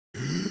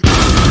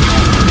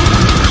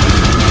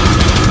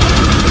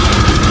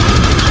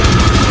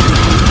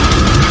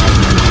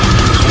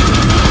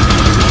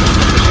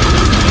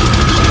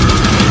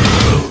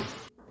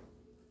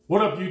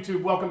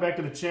YouTube? Welcome back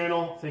to the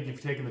channel. Thank you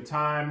for taking the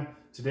time.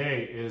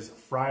 Today is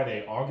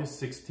Friday,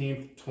 August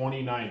 16th,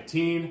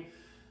 2019.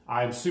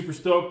 I'm super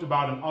stoked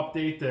about an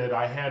update that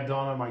I had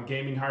done on my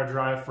gaming hard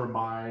drive for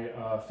my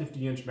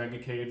 50-inch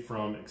MEGACADE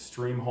from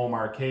Extreme Home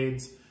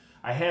Arcades.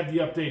 I had the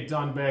update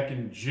done back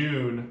in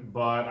June,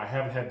 but I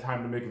haven't had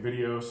time to make a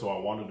video, so I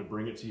wanted to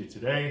bring it to you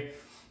today.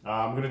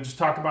 I'm going to just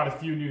talk about a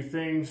few new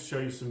things, show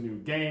you some new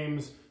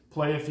games,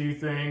 play a few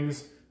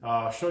things,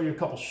 show you a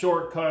couple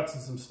shortcuts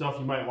and some stuff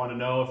you might want to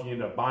know if you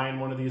end up buying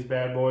one of these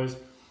bad boys.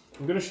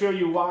 I'm going to show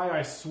you why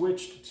I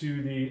switched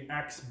to the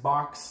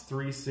Xbox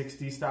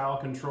 360 style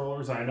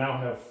controllers. I now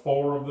have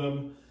 4 of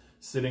them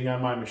sitting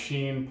on my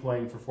machine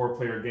playing for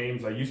 4-player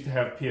games. I used to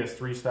have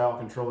PS3 style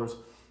controllers,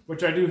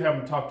 which I do have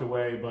them tucked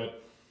away,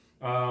 but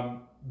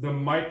the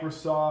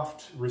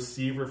Microsoft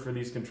receiver for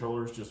these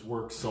controllers just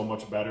works so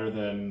much better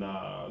than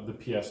the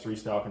PS3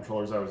 style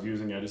controllers I was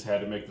using. I just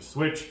had to make the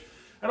switch.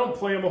 I don't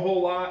play them a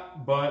whole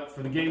lot, but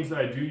for the games that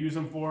I do use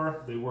them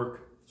for, they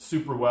work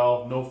super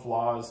well, no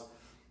flaws.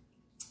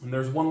 And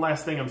there's one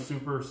last thing I'm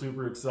super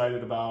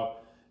excited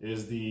about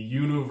is the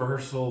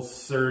universal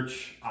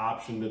search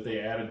option that they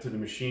added to the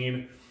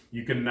machine.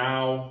 You can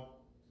now,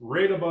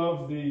 right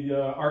above the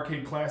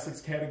Arcade Classics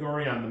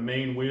category on the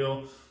main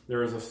wheel,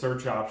 there is a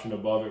search option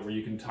above it where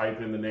you can type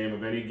in the name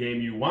of any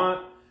game you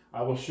want.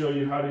 I will show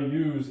you how to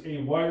use a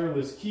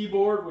wireless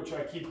keyboard, which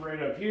I keep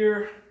right up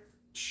here.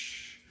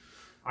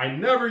 I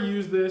never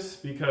use this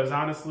because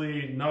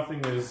honestly,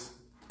 nothing is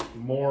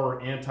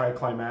more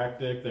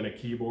anticlimactic than a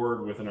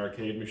keyboard with an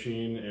arcade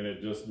machine, and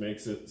it just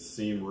makes it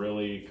seem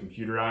really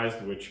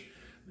computerized, which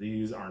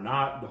these are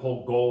not. The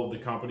whole goal of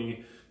the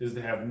company is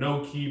to have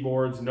no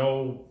keyboards,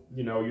 no,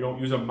 you don't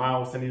use a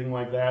mouse, anything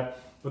like that.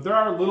 But there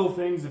are little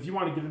things, if you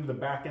want to get into the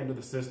back end of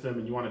the system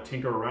and you want to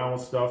tinker around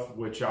with stuff,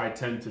 which I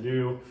tend to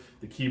do,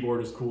 the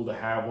keyboard is cool to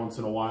have once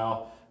in a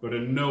while, but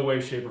in no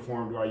way, shape, or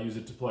form do I use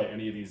it to play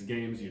any of these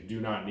games. You do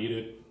not need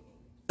it.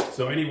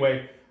 So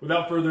anyway,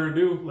 without further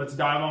ado, let's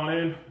dive on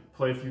in,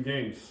 play a few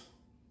games.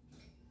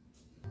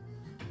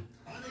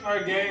 All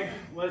right, gang,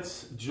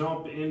 let's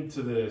jump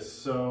into this.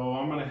 So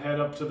I'm gonna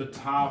head up to the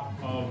top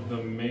of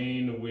the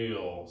main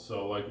wheel.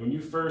 So like when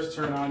you first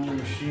turn on your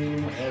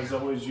machine, as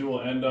always, you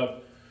will end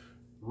up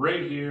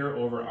right here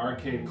over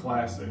Arcade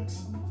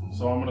Classics.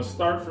 So I'm gonna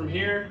start from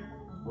here.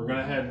 We're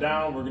gonna head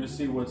down. We're gonna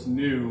see what's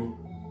new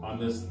on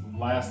this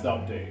last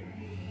update.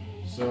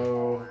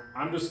 So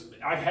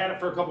I've had it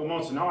for a couple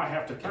months, and now I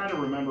have to kind of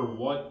remember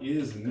what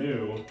is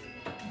new.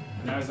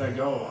 And as I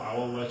go, I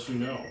will let you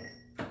know.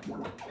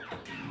 I'm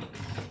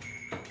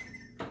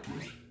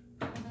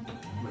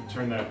gonna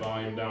turn that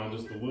volume down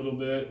just a little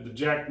bit. The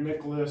Jack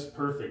Nicklaus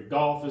Perfect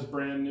Golf is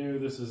brand new.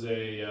 This is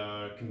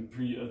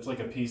it's like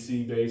a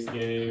PC-based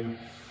game.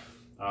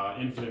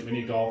 Infinite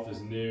Mini Golf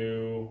is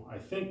new. I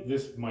think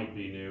this might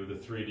be new, the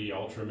 3D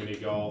Ultra Mini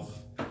Golf.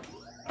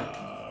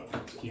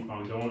 Let's keep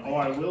on going. Oh,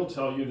 I will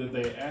tell you that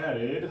they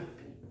added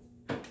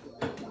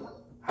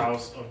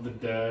House of the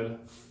Dead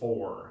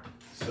 4.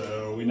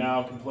 So we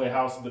now can play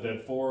House of the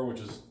Dead 4, which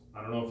is,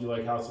 I don't know if you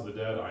like House of the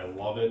Dead, I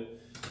love it.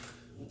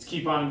 Let's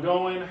keep on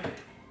going.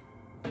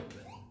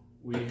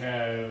 We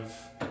have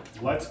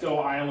Let's Go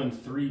Island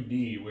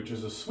 3D, which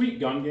is a sweet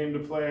gun game to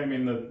play. I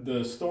mean,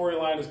 the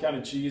storyline is kind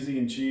of cheesy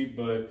and cheap,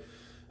 but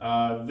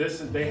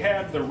they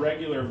had the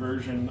regular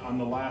version on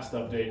the last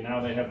update.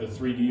 Now they have the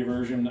 3D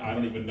version. I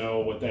don't even know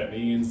what that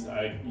means.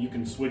 You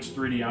can switch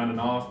 3D on and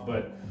off,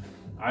 but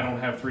I don't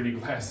have 3D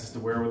glasses to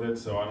wear with it,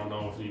 so I don't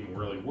know if it even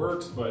really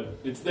works, but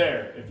it's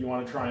there if you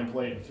want to try and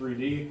play it in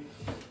 3D.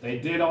 They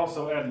did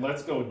also add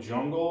Let's Go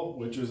Jungle,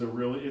 which is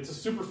it's a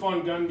super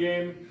fun gun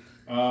game.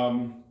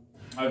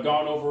 I've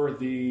gone over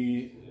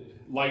the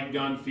light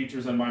gun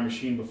features on my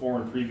machine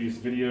before in previous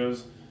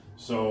videos,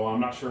 so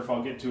I'm not sure if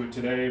I'll get to it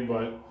today,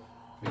 but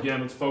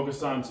again, let's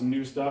focus on some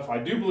new stuff. I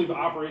do believe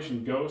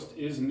Operation Ghost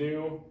is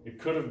new. It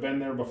could have been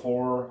there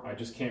before. I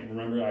just can't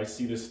remember. I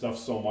see this stuff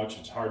so much,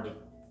 it's hard to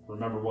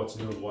remember what's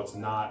new and what's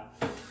not.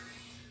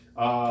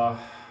 I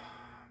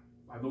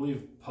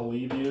believe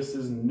Polybius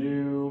is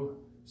new.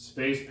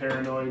 Space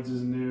Paranoids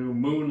is new.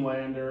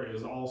 Moonlander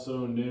is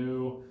also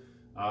new.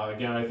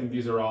 Again, I think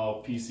these are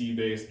all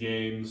PC-based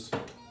games.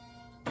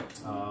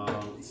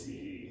 Let's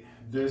see.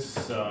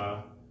 This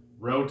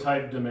Row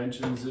Type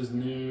Dimensions is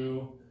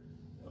new.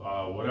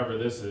 Whatever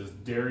this is,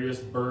 Darius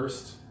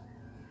Burst,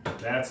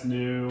 that's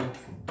new.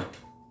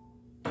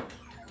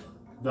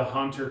 The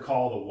Hunter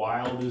Call the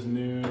Wild is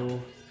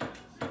new.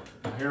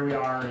 Here we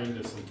are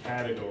into some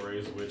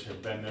categories which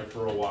have been there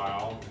for a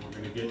while. We're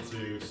going to get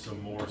to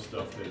some more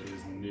stuff that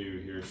is new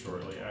here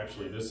shortly.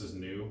 Actually, this is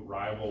new.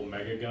 Rival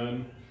Mega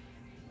Gun,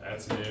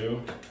 that's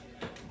new.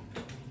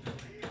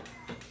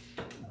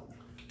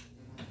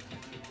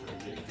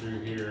 Get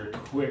through here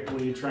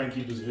quickly. Try and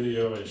keep this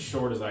video as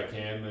short as I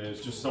can. There's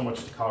just so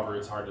much to cover,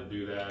 it's hard to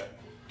do that.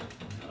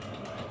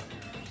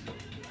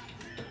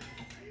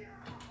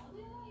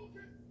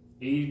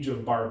 Age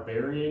of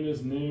Barbarian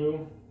is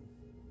new.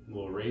 A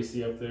little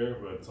racy up there,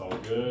 but it's all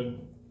good.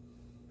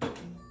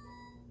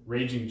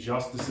 Raging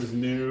Justice is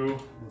new.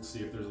 Let's see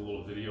if there's a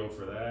little video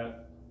for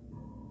that.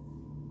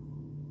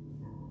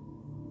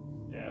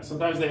 Yeah,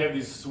 sometimes they have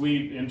these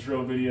sweet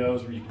intro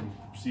videos where you can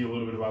see a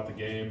little bit about the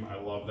game. I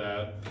love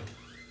that.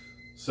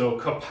 So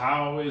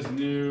Kapow is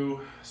new.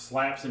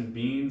 Slaps and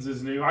Beans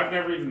is new. I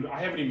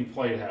haven't even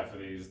played half of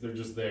these. They're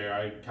just there.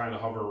 I kind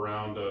of hover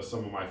around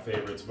some of my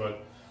favorites,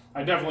 but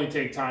I definitely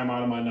take time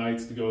out of my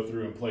nights to go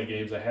through and play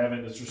games I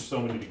haven't. There's just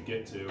so many to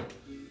get to.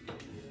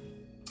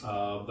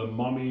 The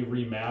Mummy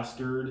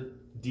Remastered,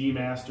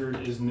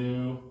 Demastered is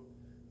new.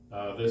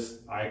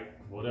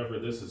 Whatever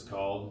this is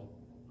called,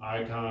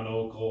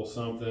 Iconocal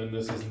something,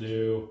 this is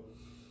new.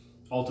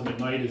 Ultimate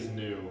Night is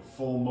new.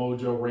 Full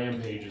Mojo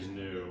Rampage is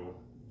new.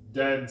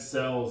 Dead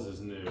Cells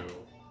is new.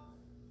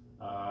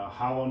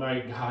 Hollow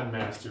Knight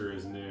Godmaster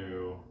is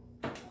new.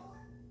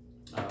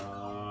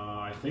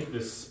 I think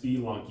this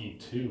Spelunky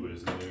 2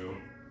 is new.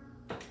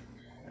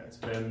 That's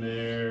been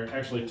there.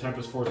 Actually,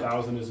 Tempest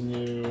 4000 is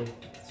new.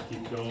 Let's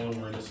keep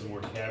going. We're into some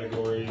more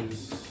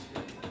categories.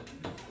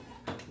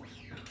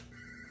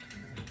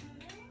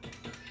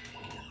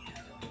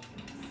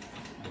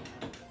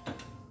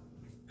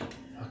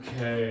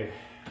 Okay.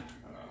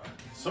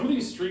 Some of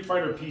these Street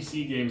Fighter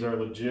PC games are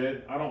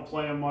legit. I don't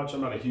play them much.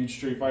 I'm not a huge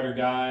Street Fighter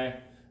guy,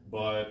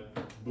 but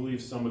I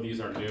believe some of these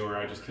are newer.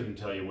 I just couldn't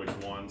tell you which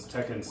ones.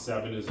 Tekken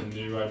 7 is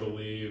new, I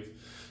believe.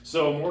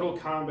 So Mortal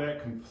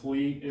Kombat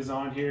Complete is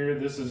on here.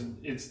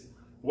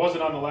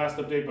 Wasn't on the last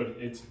update, but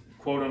it's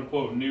quote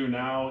unquote new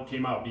now. It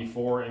came out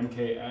before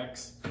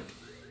MKX.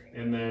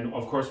 And then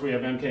of course we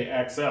have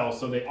MKXL.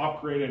 So they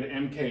upgraded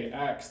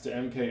MKX to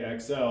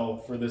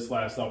MKXL for this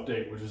last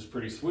update, which is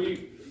pretty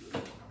sweet.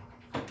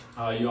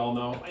 You all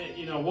know,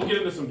 we'll get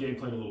into some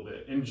gameplay in a little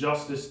bit.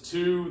 Injustice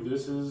 2,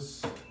 this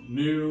is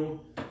new.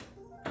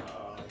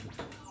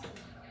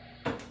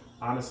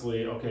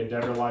 Honestly, okay,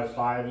 Dead or Alive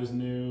 5 is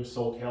new.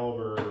 Soul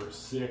Calibur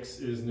 6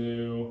 is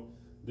new.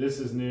 This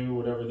is new,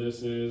 whatever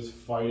this is.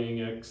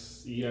 Fighting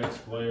EX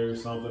Player,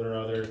 something or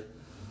other.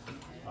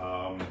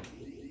 A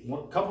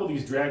couple of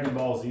these Dragon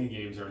Ball Z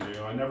games are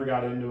new. I never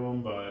got into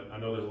them, but I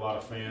know there's a lot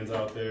of fans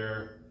out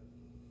there.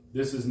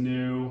 This is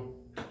new.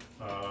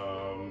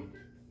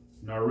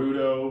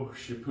 Naruto,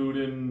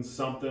 Shippuden,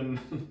 something.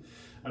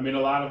 I mean,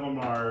 a lot of them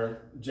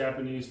are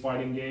Japanese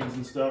fighting games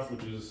and stuff,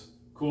 which is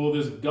cool.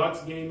 This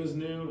Guts game is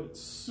new. It's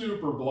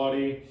super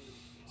bloody.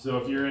 So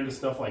if you're into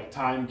stuff like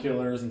Time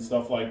Killers and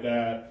stuff like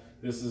that,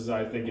 this is,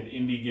 I think, an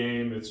indie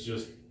game. It's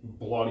just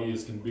bloody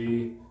as can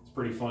be. It's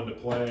pretty fun to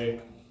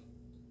play.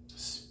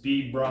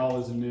 Speed Brawl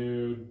is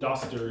new.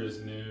 Duster is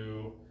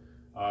new.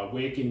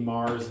 Waking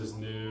Mars is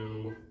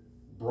new.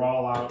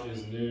 Brawl Out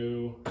is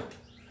new.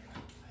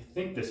 I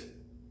think this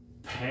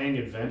Pang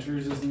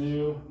Adventures is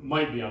new.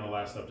 Might be on the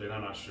last update,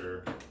 I'm not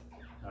sure.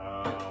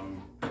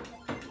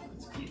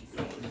 Let's keep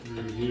going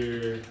through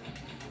here.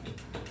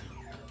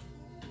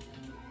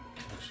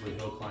 Actually,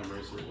 Hill Climb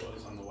Racer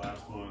was on the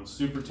last one.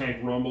 Super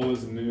Tank Rumble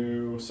is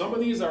new. Some of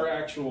these are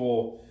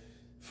actual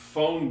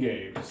phone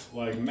games,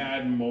 like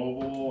Madden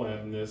Mobile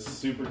and this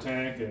Super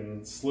Tank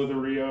and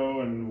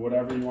Slitherio and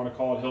whatever you want to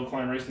call it, Hill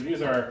Climb Racer.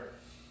 These are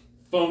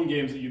phone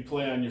games that you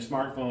play on your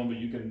smartphone, but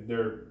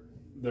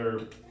they're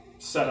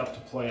set up to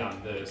play on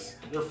this.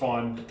 They're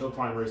fun. Hill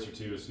Climb Racer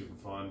 2 is super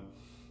fun.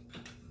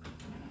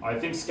 I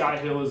think Sky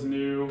Hill is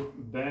new.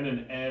 Ben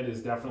and Ed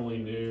is definitely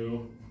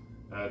new.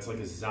 It's like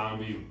a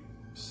zombie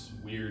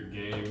weird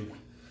game.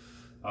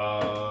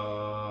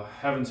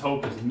 Heaven's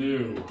Hope is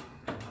new.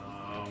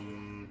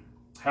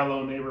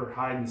 Hello Neighbor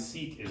Hide and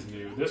Seek is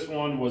new. This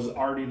one was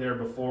already there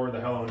before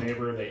the Hello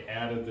Neighbor. They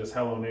added this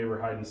Hello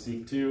Neighbor Hide and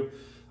Seek too.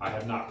 I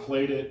have not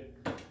played it.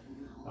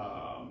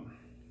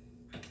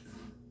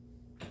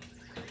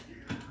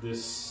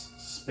 This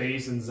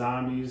Space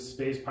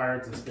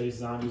Pirates and Space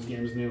Zombies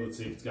game is new. Let's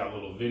see if it's got a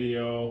little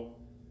video.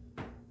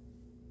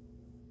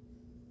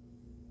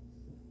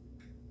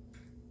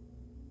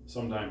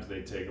 Sometimes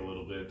they take a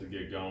little bit to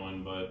get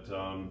going, but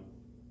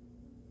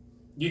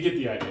you get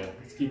the idea.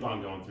 Let's keep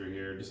on going through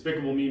here.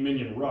 Despicable Me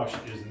Minion Rush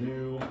is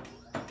new.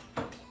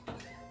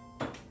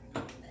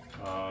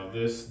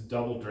 This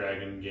Double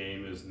Dragon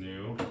game is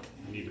new.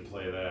 I need to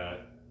play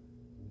that.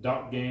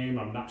 Duck Game,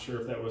 I'm not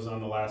sure if that was on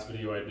the last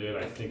video I did.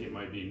 I think it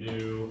might be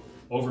new.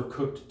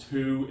 Overcooked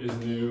 2 is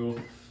new.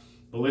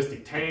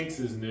 Ballistic Tanks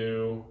is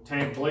new.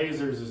 Tank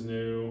Blazers is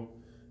new.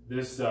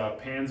 This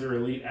Panzer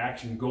Elite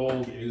Action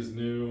Gold is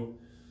new.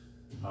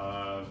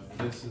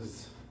 This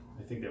is,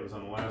 I think that was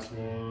on the last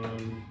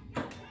one.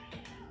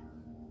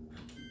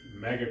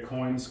 Mega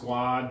Coin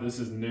Squad, this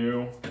is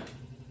new.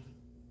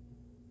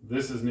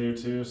 This is new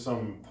too,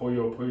 some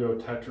Puyo Puyo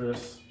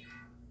Tetris.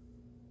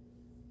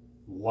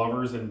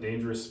 Lovers in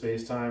Dangerous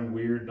Space-Time,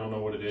 weird, don't know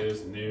what it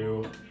is,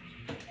 new.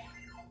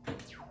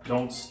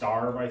 Don't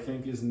Starve, I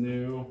think, is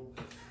new.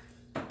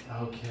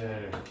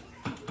 Okay.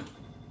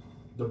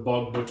 The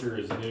Bug Butcher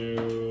is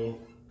new.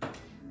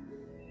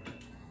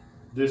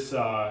 This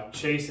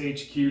Chase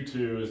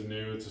HQ2 is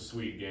new, it's a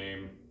sweet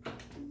game.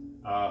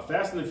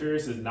 Fast and the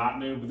Furious is not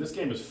new, but this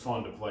game is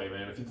fun to play,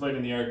 man. If you played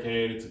in the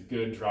arcade, it's a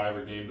good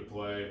driver game to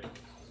play.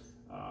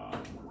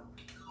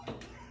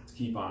 Let's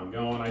keep on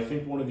going. I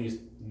think one of these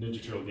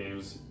Ninja Turtle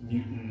games,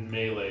 Mutant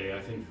Melee,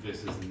 I think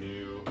this is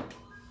new.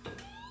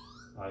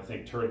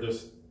 think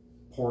this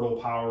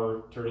Portal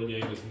Power Turtle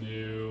game is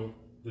new.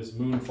 This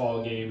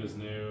Moonfall game is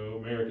new.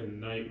 American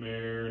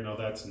Nightmare, no,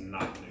 that's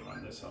not new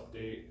on this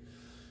update.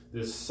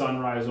 This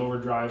Sunrise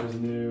Overdrive is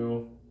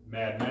new.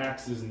 Mad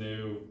Max is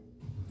new.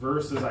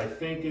 Versus, I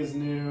think, is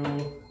new.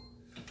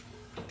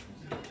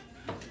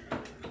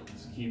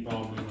 Let's keep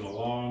on moving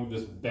along.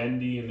 This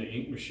Bendy and the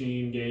Ink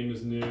Machine game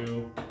is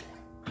new.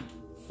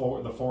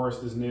 The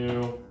Forest is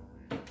new.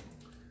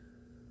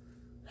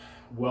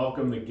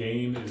 Welcome the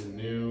Game is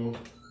new.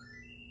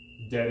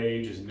 Dead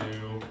Age is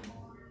new.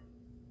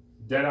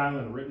 Dead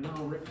Island,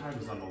 Riptide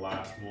was on the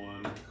last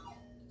one.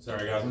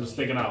 Sorry guys, I'm just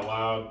thinking out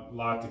loud. A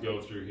lot to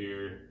go through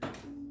here.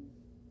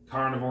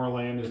 Carnivore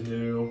Land is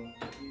new.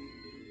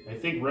 I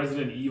think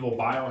Resident Evil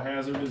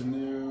Biohazard is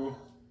new.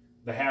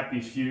 The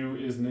Happy Few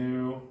is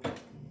new.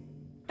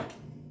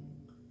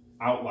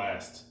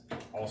 Outlast,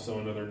 also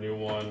another new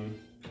one.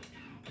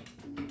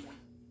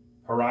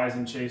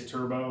 Horizon Chase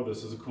Turbo,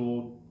 this is a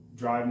cool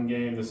driving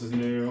game. This is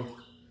new.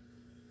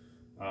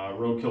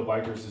 Roadkill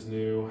Bikers is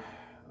new.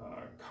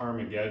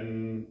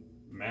 Carmageddon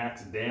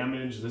Max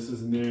Damage, this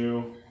is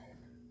new.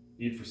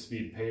 Need for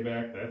Speed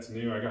Payback, that's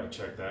new. I gotta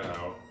check that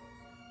out.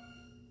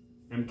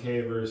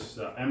 MK versus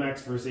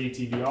MX versus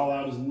ATV All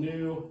Out is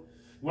new.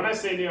 When I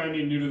say new, I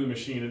mean new to the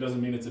machine. It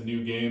doesn't mean it's a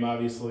new game,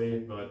 obviously,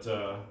 but it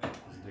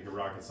doesn't take a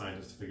rocket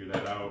scientist to figure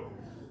that out.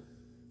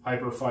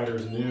 Hyper Fighter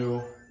is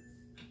new.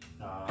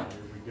 Here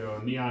we go.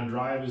 Neon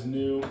Drive is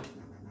new.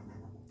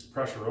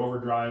 Pressure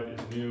Overdrive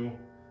is new.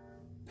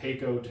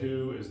 Payco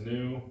 2 is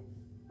new.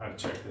 Gotta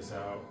check this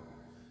out.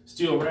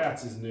 Steel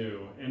Rats is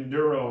new.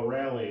 Enduro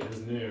Rally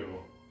is new.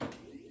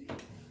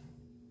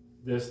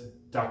 This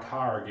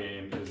Dakar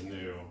game is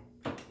new.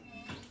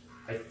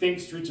 I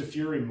think Streets of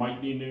Fury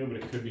might be new, but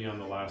it could be on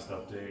the last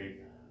update.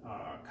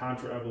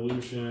 Contra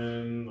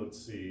Evolution, let's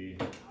see.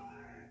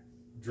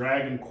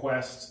 Dragon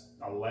Quest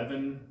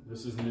 11,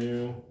 this is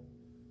new.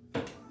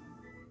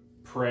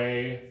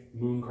 Prey,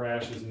 Moon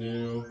Crash is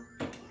new.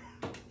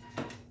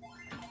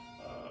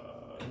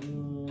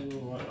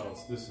 What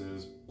else? This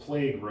is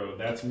Plague Road,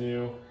 that's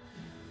new.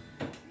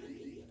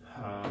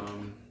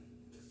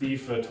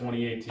 FIFA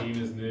 2018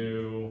 is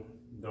new.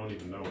 Don't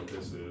even know what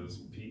this is.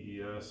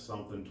 PES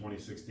something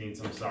 2016,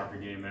 some soccer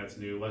game, that's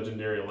new.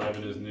 Legendary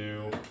 11 is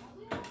new.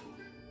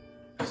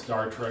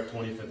 Star Trek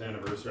 25th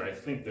Anniversary, I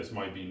think this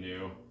might be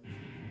new.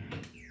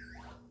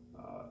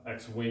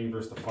 X-Wing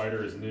vs. the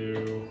Fighter is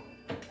new.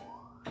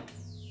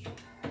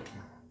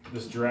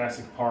 This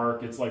Jurassic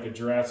Park, it's like a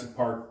Jurassic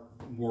Park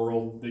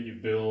world that you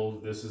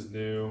build. This is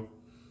new.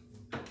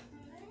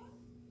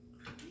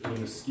 When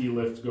the ski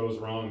lift goes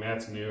wrong,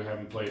 that's new.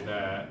 Haven't played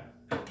that.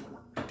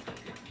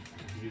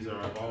 These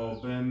have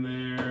all been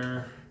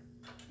there.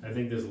 I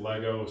think this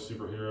Lego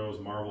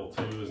Superheroes Marvel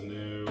 2 is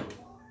new.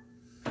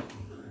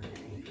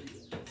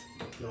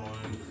 Keep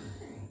going.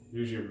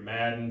 Here's your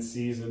Madden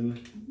season.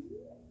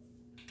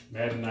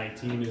 Madden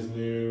 19 is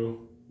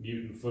new.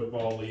 Mutant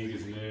Football League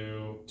is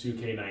new.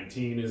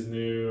 2K19 is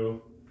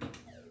new.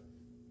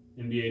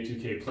 NBA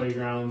 2K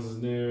Playgrounds is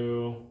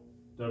new.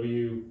 What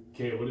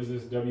is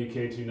this?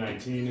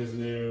 WK219 is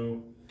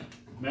new.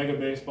 Mega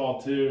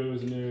Baseball 2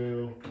 is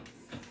new.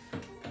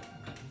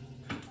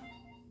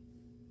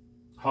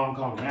 Hong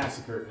Kong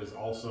Massacre is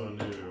also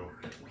new.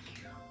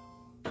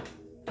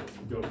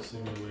 Goat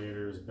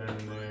Simulator's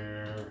been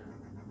there.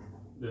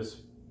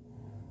 This,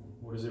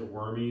 what is it,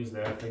 Wormies?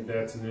 I think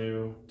that's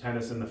new.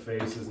 Tennis in the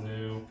Face is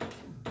new.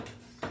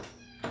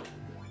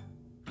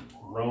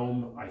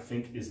 Rome, I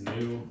think, is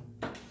new.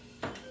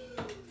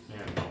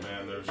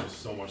 Man, there's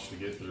just so much to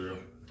get through.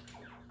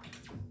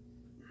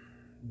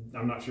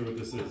 I'm not sure what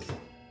this is.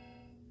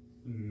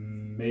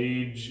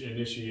 Mage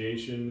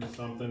Initiation,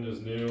 something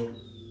is new.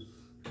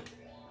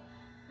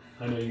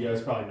 I know you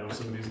guys probably know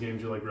some of these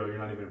games. You're like, bro, you're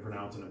not even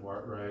pronouncing it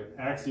right.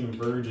 Axiom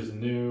Verge is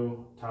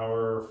new.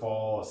 Tower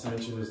Fall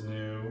Ascension is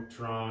new.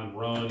 Tron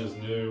Run is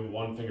new.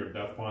 One Finger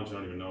Death Punch, I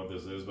don't even know what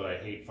this is, but I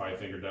hate Five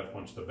Finger Death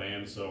Punch, the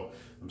band, so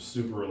I'm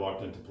super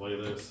reluctant to play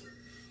this.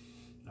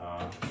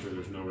 I'm sure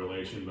there's no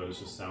relation, but it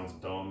just sounds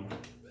dumb.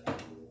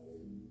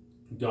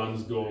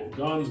 Guns,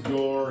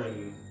 Gore,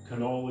 and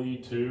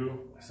Cannoli 2.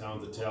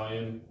 Sounds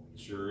Italian.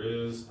 Sure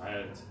is.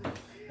 I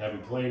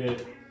haven't played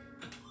it.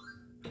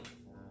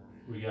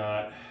 We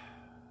got,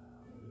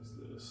 what is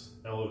this?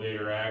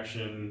 Elevator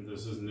Action.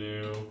 This is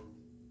new.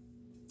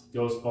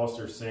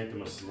 Ghostbusters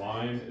Sanctum of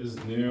Slime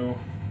is new.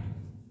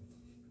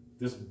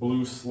 This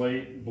Blue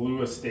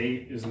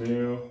Estate is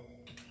new.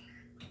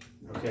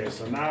 Okay,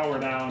 so now we're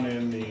down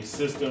in the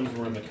systems,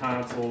 we're in the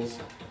consoles.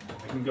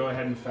 I can go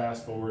ahead and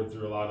fast forward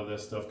through a lot of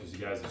this stuff because you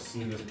guys have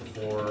seen this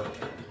before.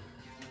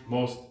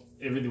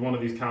 Every one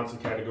of these console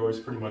categories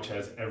pretty much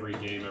has every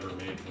game ever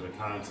made for the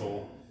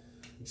console.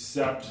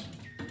 Except,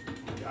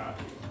 we got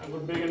a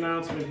big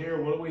announcement here.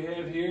 What do we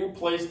have here?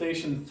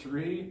 PlayStation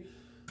 3.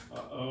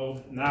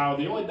 Uh-oh. Now,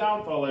 the only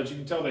downfall is you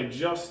can tell they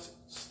just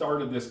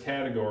started this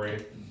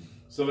category.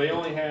 So they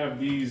only have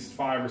these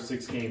 5 or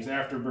 6 games.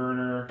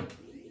 Afterburner.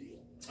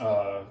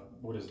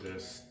 What is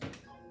this?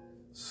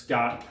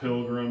 Scott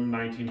Pilgrim,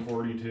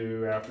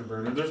 1942,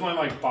 Afterburner. There's only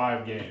like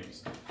 5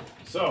 games.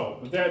 So,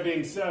 with that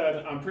being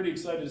said, I'm pretty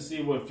excited to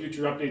see what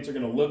future updates are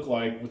going to look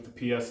like with the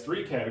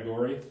PS3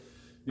 category,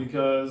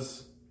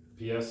 because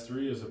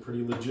PS3 is a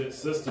pretty legit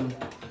system.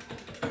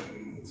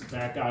 Let's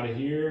back out of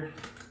here.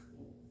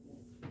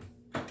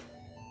 And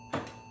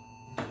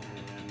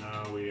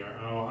now we are,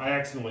 oh, I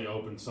accidentally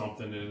opened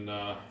something in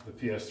the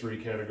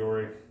PS3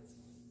 category.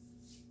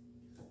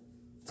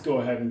 Let's go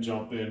ahead and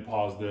jump in,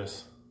 pause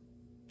this.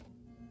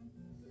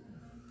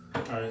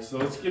 Alright, so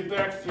let's get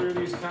back through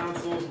these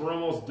consoles. We're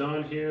almost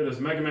done here. This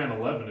Mega Man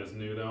 11 is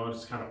new though. It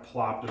just kind of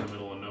plopped in the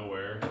middle of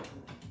nowhere.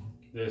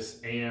 This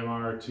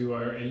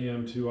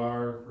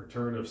AM2R,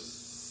 Return of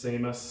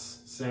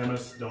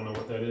Samus, don't know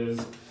what that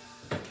is.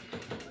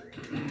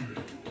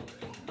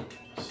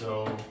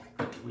 So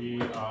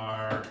we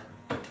are,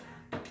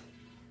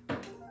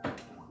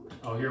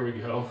 oh, here we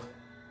go.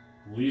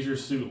 Leisure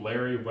Suit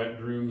Larry, Wet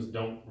Dreams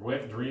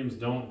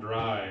Don't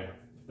Dry.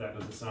 That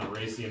doesn't sound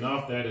racy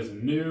enough. That is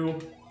new.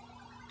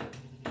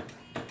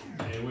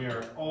 And we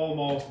are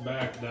almost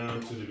back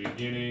down to the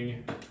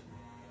beginning.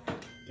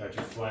 Got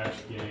your Flash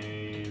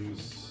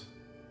games.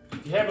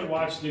 If you haven't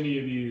watched any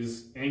of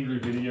these Angry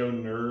Video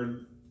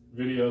Nerd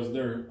videos,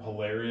 they're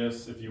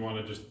hilarious. If you want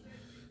to just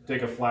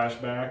take a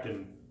flashback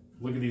and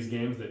look at these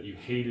games that you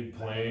hated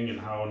playing and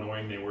how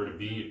annoying they were to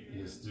beat,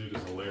 this dude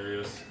is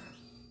hilarious.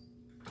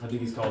 I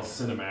think he's called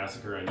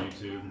Cinemassacre on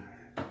YouTube.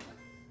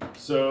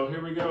 So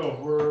here we go.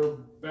 We're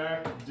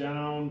back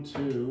down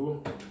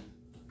to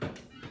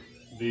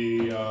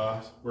the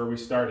where we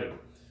started.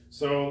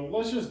 So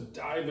let's just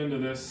dive into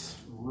this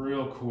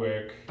real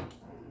quick.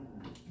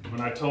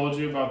 When I told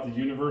you about the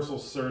universal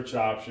search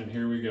option,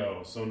 here we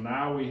go. So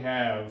now we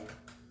have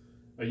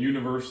a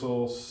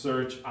universal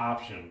search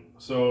option.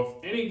 So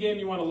if any game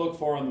you want to look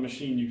for on the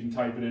machine, you can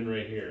type it in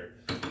right here.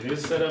 It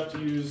is set up to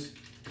use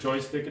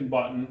joystick and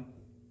button.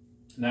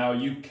 Now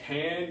you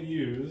can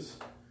use,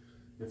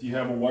 if you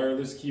have a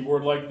wireless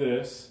keyboard like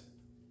this,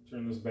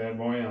 turn this bad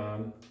boy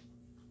on,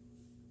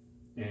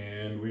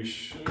 and we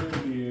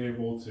should be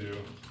able to,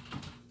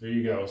 there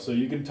you go. So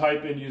you can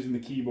type in using the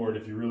keyboard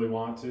if you really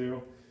want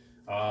to.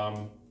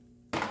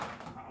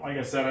 Like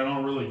I said, I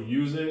don't really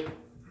use it,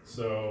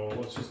 so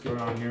let's just go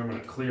down here. I'm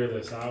going to clear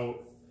this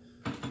out.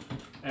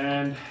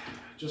 And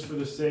just for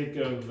the sake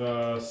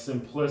of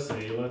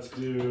simplicity, let's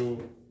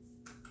do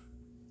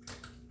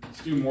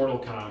Mortal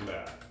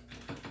Kombat.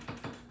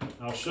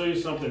 I'll show you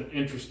something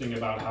interesting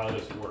about how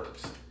this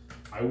works.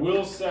 I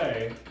will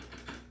say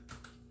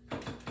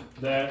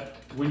that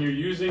when you're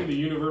using the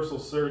universal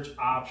search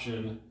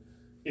option,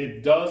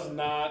 it does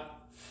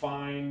not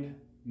find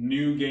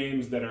new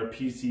games that are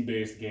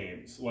PC-based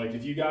games. Like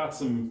if you got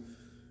some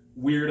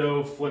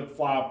weirdo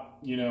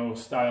flip-flop,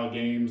 style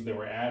games that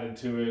were added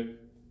to it,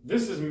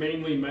 this is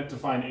mainly meant to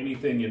find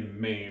anything in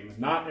MAME.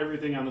 Not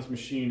everything on this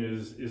machine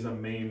is a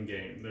MAME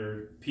game. There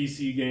are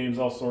PC games,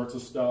 all sorts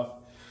of stuff.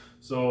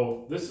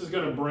 So this is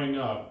going to bring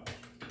up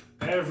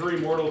every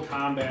Mortal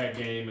Kombat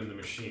game in the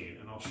machine,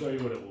 and I'll show you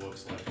what it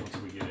looks like once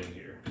we get in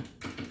here.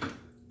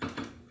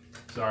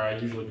 Sorry, I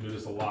usually can do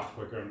this a lot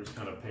quicker. I'm just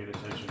kind of paying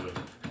attention to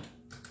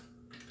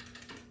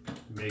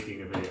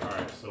making a video. All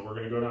right, so we're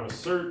going to go down to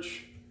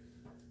search,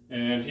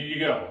 and here you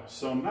go.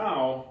 So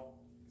now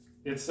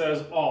it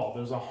says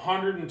there's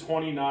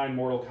 129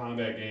 Mortal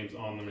Kombat games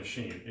on the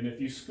machine. And if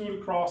you scoot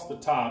across the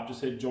top,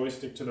 just hit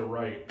joystick to the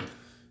right,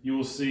 you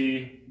will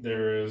see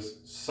there is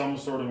some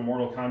sort of a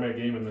Mortal Kombat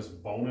game in this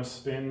bonus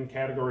spin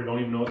category. Don't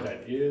even know what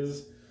that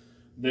is.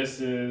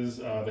 This is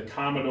the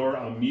Commodore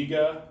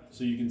Amiga.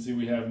 So you can see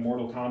we have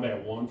Mortal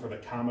Kombat 1 for the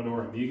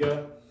Commodore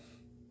Amiga.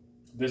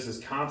 This is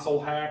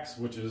Console Hacks,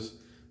 which is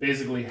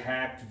basically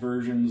hacked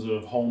versions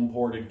of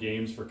home-ported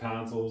games for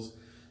consoles.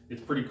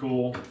 It's pretty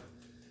cool.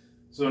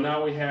 So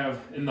now we have,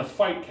 in the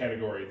fight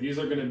category, these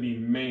are going to be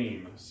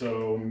MAME.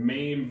 So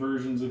MAME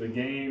versions of the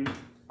game.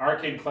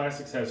 Arcade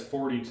Classics has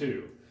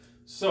 42.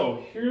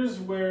 So here's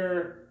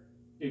where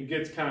it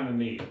gets kind of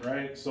neat,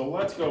 right? So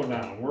let's go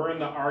down. We're in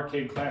the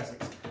Arcade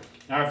Classics.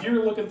 Now if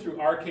you're looking through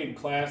Arcade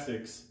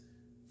Classics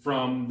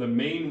from the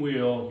main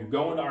wheel, you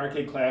go into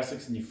Arcade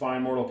Classics and you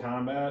find Mortal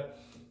Kombat,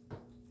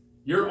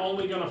 you're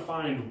only going to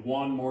find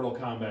one Mortal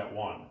Kombat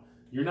 1.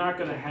 You're not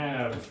going to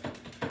have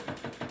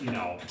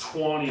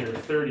 20 or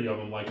 30 of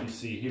them like you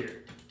see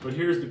here. But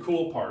here's the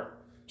cool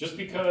part. Just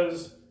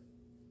because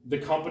the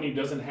company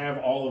doesn't have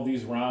all of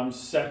these ROMs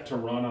set to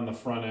run on the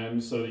front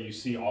end so that you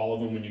see all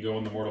of them when you go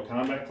in the Mortal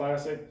Kombat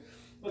Classic,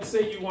 let's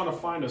say you want to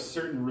find a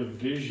certain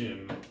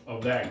revision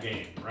of that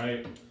game,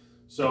 right?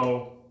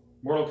 So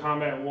Mortal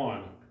Kombat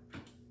 1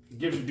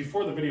 gives you,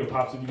 before the video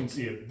pops up, you can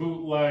see it.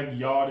 Bootleg,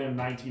 Yawden,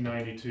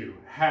 1992.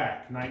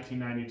 Hack,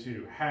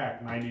 1992.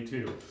 Hack,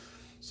 92.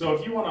 So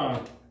if you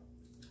want to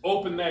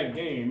open that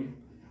game,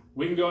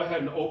 we can go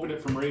ahead and open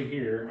it from right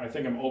here. I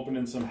think I'm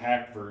opening some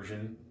hacked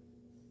version,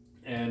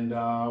 and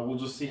we'll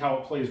just see how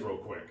it plays real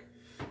quick.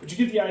 But you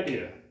get the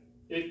idea.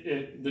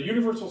 The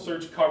universal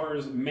search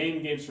covers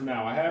main games for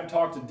now. I have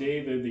talked to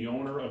David, the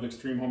owner of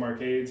Extreme Home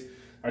Arcades.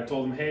 I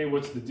told him, hey,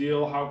 what's the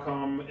deal? How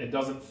come it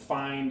doesn't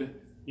find,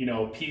 you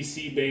know,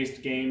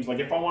 PC-based games? Like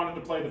if I wanted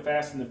to play the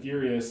Fast and the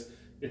Furious,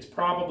 it's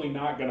probably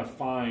not going to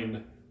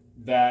find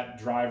that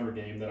driver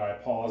game that I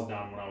paused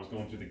on when I was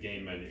going through the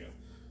game menu.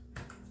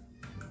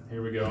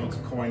 Here we go. Let's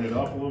coin it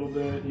up a little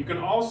bit. You can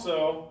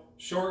also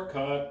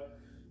shortcut,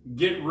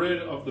 get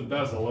rid of the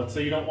bezel. Let's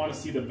say you don't want to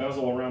see the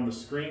bezel around the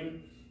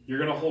screen. You're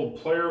going to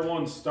hold player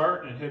 1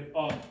 start and hit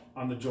up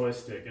on the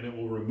joystick and it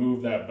will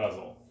remove that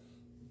bezel.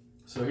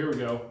 So here we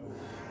go.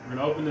 We're going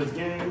to open this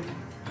game.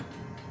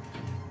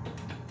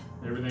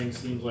 Everything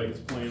seems like it's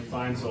playing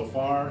fine so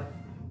far.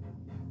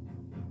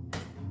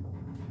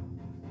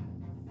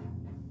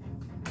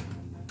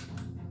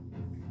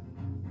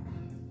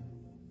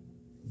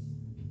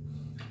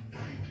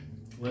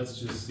 Let's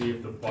just see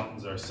if the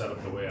buttons are set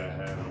up the way I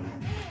had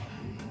them.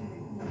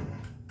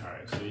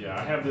 Alright, so yeah,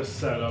 I have this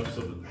set up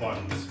so that the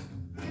buttons...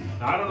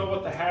 Now, I don't know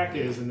what the hack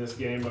is in this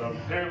game, but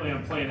apparently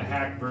I'm playing a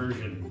hack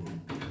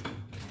version.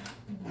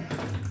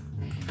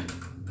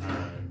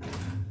 Alright.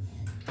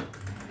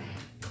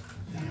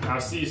 Now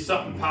see,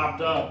 something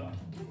popped up.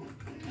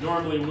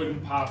 Normally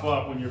wouldn't pop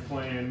up when you're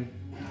playing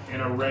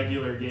in a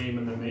regular game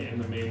in the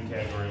main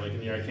category, like in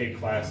the arcade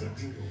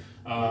classics.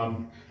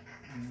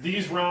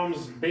 These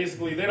ROMs,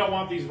 basically, they don't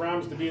want these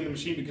ROMs to be in the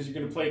machine because you're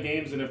going to play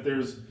games, and if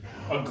there's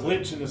a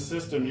glitch in the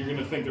system, you're going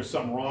to think there's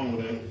something wrong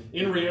with it.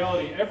 In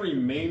reality, every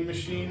main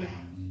machine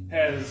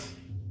has,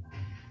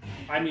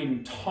 I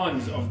mean,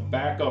 tons of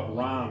backup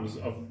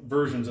ROMs of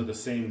versions of the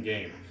same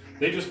game.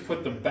 They just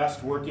put the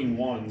best working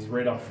ones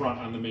right up front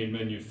on the main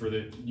menu for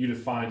you to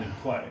find and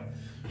play.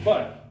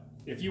 But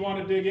if you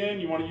want to dig in,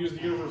 you want to use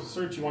the universal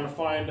search, you want to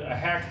find a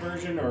hack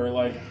version, or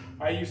like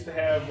I used to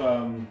have...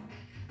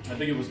 I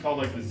think it was called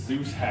like the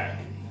Zeus hack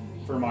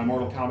for my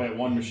Mortal Kombat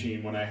 1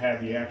 machine when I had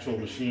the actual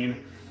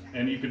machine,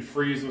 and you could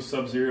freeze with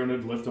Sub-Zero and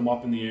it'd lift them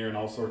up in the air and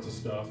all sorts of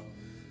stuff.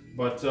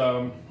 But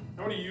I'm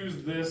going to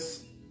use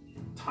this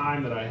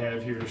time that I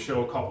have here to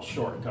show a couple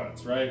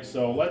shortcuts, right?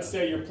 So let's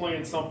say you're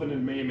playing something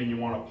in MAME and you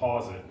want to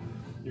pause it.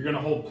 You're going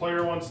to hold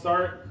player 1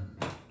 start,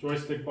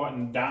 joystick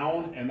button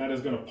down, and that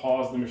is going to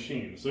pause the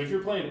machine. So if you're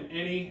playing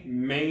any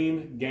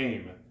main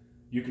game,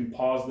 you can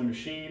pause the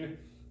machine.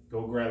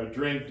 Go grab a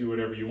drink, do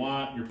whatever you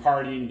want. You're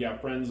partying, you got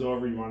friends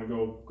over, you want to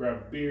go grab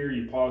a beer,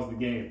 you pause the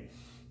game.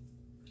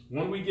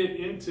 When we get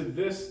into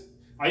this,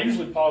 I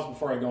usually pause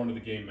before I go into the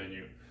game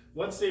menu.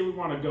 Let's say we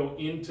want to go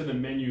into the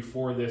menu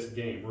for this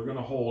game. We're going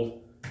to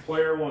hold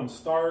player 1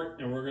 start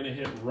and we're going to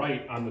hit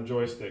right on the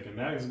joystick, and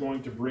that is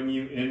going to bring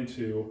you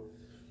into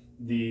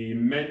the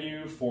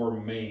menu for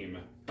MAME.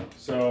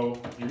 So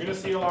you're going to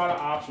see a lot of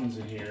options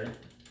in here.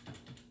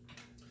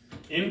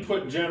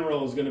 Input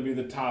general is going to be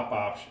the top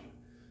option.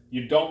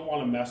 You don't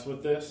want to mess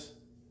with this.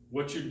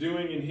 What you're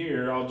doing in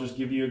here, I'll just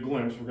give you a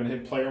glimpse. We're going to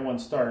hit player 1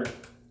 start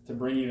to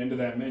bring you into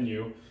that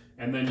menu,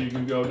 and then you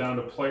can go down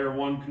to player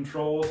 1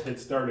 controls, hit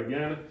start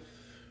again.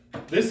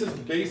 This is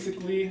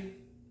basically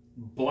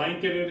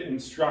blanketed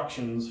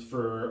instructions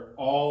for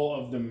all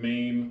of the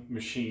MAME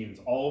machines,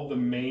 all of the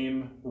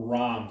MAME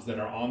ROMs that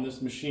are on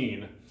this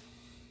machine.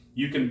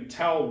 You can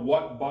tell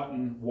what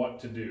button what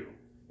to do.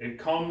 It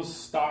comes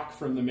stock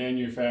from the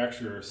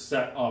manufacturer,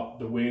 set up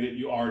the way that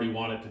you already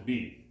want it to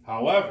be.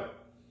 However,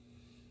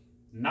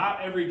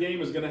 not every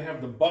game is going to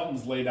have the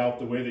buttons laid out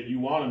the way that you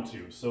want them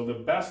to. So the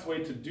best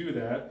way to do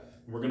that,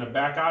 we're going to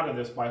back out of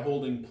this by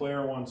holding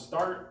player 1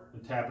 start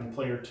and tapping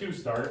player 2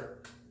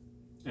 start.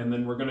 And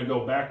then we're going to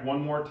go back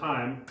one more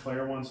time,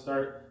 player 1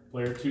 start,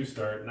 player 2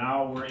 start.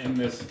 Now we're in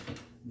this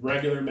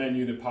regular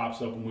menu that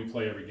pops up when we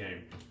play every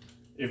game.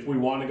 If we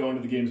want to go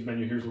into the games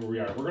menu, here's where we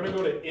are. We're going to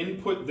go to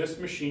input this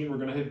machine. We're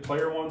going to hit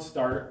player 1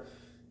 start.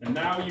 And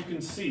now you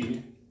can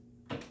see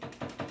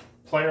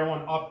player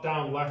 1 up,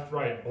 down, left,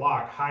 right,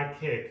 block, high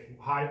kick,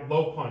 high,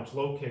 low punch,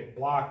 low kick,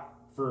 block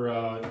for,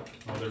 oh,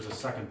 there's a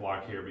second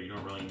block here, but you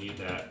don't really need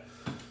that.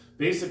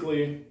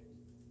 Basically,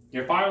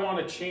 if I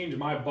want to change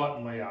my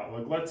button layout,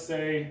 like let's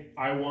say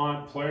I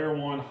want player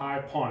 1 high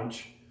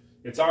punch,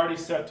 it's already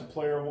set to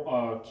player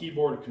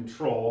keyboard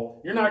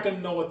control. You're not going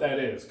to know what that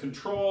is.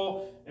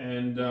 Control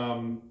and,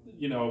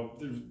 you know,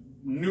 there's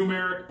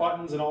numeric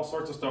buttons and all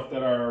sorts of stuff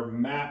that are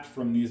mapped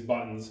from these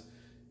buttons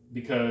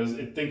because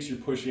it thinks you're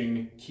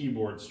pushing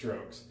keyboard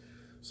strokes.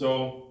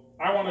 So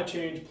I want to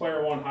change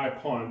player 1 high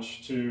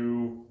punch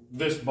to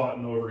this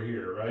button over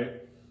here,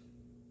 right?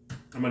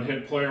 I'm going to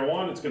hit player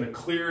 1, it's going to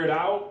clear it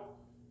out,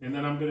 and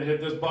then I'm going to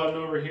hit this button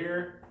over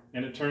here,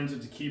 and it turns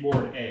it to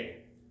keyboard A.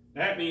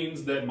 That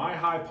means that my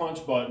high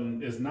punch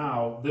button is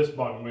now this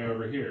button way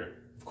over here.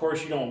 Of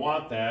course you don't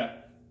want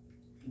that,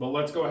 but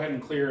let's go ahead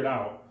and clear it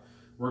out.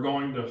 We're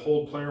going to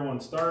hold player 1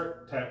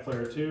 start, tap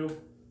player 2,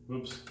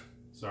 oops,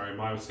 sorry,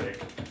 my mistake.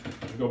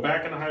 We go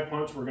back into high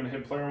punch, we're going to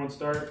hit player 1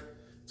 start,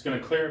 it's going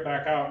to clear it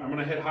back out, I'm going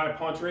to hit high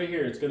punch right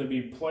here. It's going to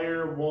be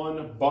player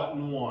 1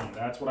 button 1.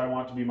 That's what I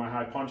want to be my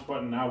high punch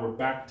button. Now we're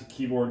back to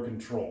keyboard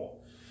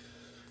control.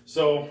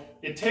 So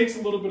it takes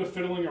a little bit of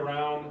fiddling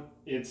around.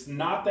 It's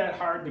not that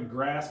hard to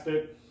grasp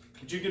it,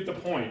 but you get the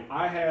point.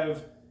 I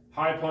have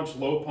high punch,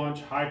 low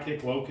punch, high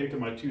kick, low kick, and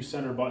my 2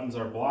 center buttons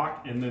are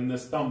block, and then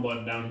this thumb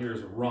button down here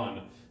is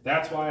run.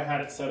 That's why I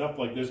had it set up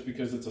like this,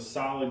 because it's a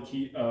solid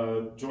key,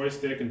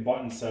 joystick and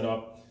button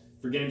setup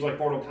for games like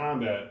Mortal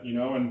Kombat, you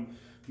know, and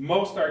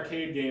most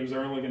arcade games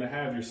are only going to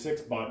have your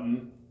 6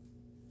 button.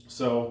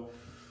 So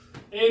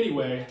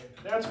anyway,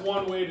 that's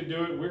one way to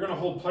do it. We're going to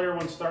hold player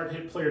 1 start,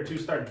 hit player 2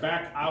 start,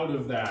 back out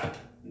of that.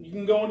 You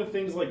can go into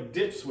things like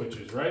dip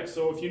switches, right?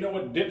 So if you know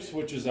what dip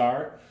switches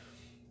are,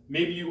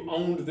 maybe you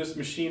owned this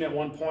machine at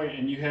one point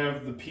and you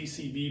have the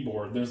PCB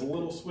board. There's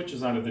little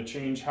switches on it that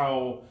change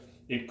how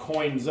it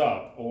coins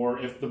up, or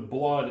if the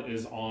blood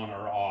is on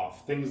or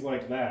off, things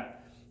like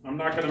that. I'm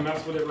not going to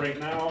mess with it right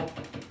now,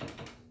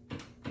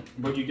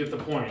 but you get the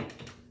point.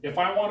 If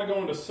I want to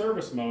go into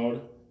service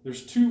mode,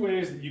 there's 2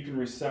 ways that you can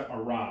reset a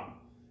ROM.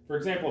 For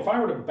example, if I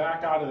were to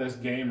back out of this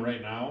game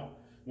right now,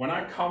 when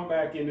I come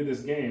back into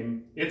this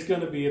game, it's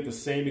going to be at the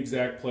same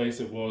exact place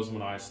it was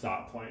when I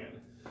stopped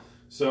playing.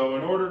 So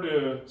in order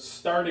to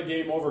start a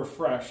game over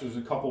fresh, there's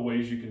a couple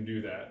ways you can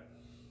do that.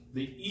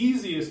 The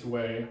easiest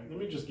way, let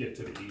me just get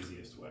to the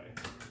easiest way.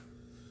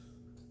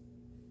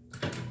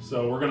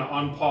 So we're going to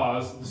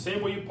unpause. The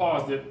same way you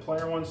paused it,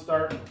 player 1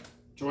 start,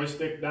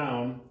 joystick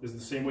down, is the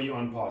same way you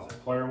unpause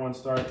it. Player 1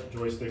 start,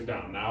 joystick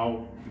down.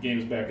 Now the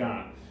game's back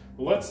on.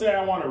 But let's say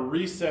I want to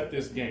reset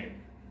this game.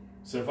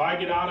 So if I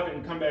get out of it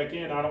and come back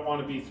in, I don't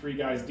want to be 3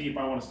 guys deep,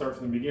 I want to start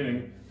from the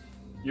beginning.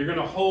 You're going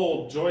to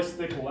hold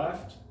joystick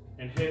left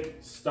and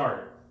hit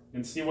start.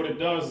 And see what it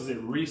does is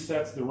it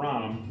resets the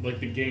ROM like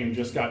the game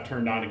just got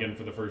turned on again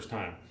for the first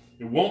time.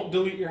 It won't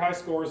delete your high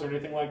scores or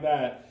anything like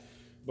that,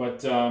 but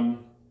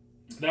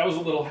that was a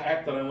little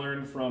hack that I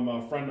learned from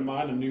a friend of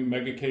mine, a new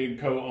MEGACADE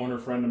co-owner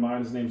friend of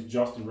mine. His name's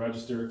Justin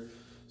Register.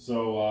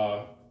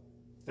 So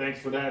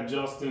thanks for that,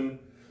 Justin.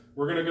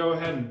 We're going to go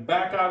ahead and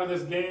back out of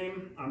this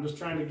game. I'm just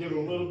trying to give a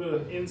little bit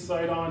of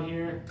insight on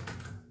here,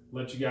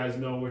 let you guys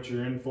know what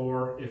you're in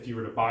for if you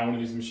were to buy one of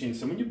these machines.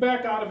 So when you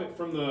back out of it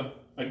from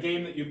a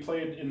game that you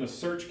played in the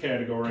search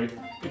category,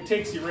 it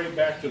takes you right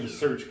back to the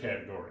search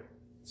category.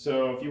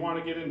 So if you want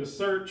to get into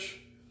search,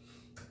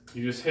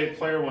 you just hit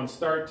player 1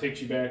 start,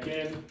 takes you back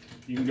in.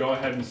 You can go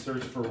ahead and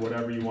search for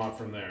whatever you want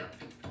from there.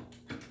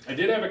 I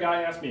did have a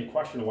guy ask me a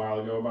question a while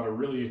ago about a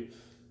really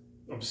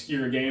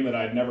obscure game that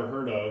I'd never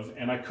heard of,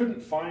 and I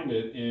couldn't find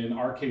it in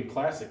arcade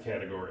classic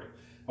category.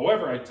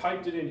 However, I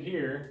typed it in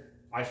here,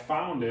 I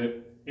found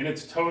it, and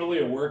it's totally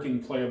a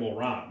working playable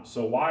ROM.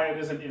 So why it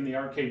isn't in the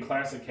arcade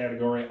classic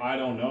category, I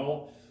don't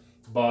know,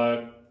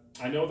 but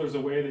I know there's a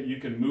way that you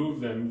can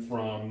move them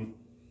from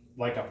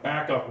like a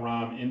backup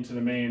ROM into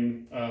the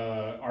main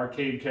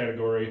arcade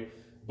category,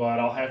 but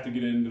I'll have to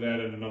get into that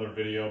in another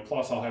video.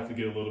 Plus I'll have to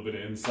get a little bit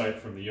of insight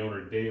from the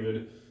owner,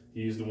 David.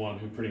 He's the one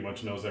who pretty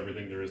much knows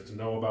everything there is to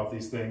know about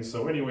these things.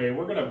 So anyway,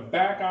 we're gonna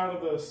back out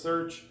of the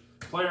search,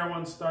 player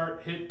 1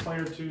 start, hit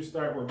player 2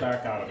 start, we're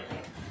back out of it.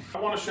 I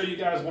want to show you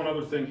guys one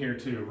other thing here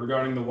too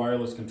regarding the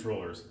wireless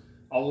controllers.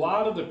 A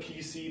lot of the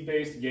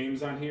PC-based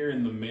games on here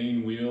in the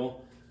main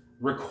wheel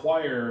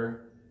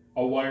require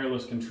a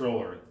wireless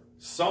controller.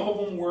 Some of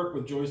them work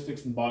with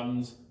joysticks and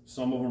buttons,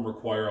 some of them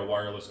require a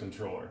wireless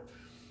controller.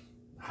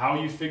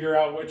 How you figure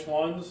out which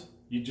ones?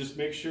 You just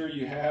make sure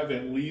you have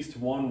at least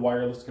one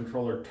wireless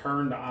controller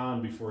turned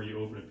on before you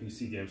open a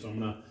PC game. So I'm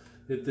going to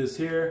hit this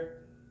here.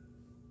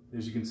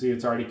 As you can see,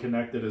 it's already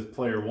connected as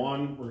player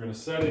 1. We're going to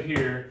set it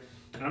here.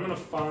 And I'm going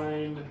to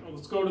find,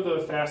 let's go to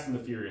the Fast and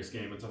the Furious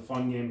game. It's a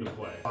fun game to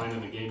play.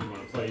 Finding the game you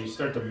want to play, you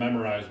start to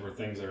memorize where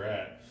things are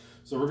at.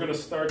 So we're going to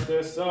start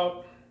this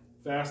up,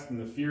 Fast and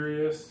the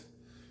Furious.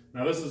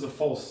 Now this is a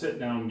full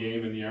sit-down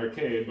game in the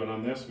arcade, but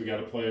on this we got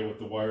to play with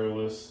the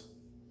wireless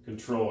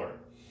controller.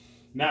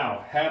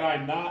 Now, had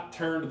I not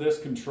turned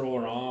this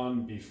controller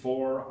on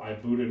before I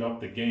booted up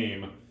the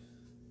game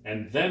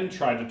and then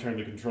tried to turn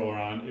the controller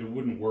on, it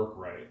wouldn't work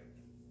right.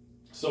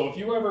 So if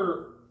you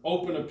ever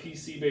open a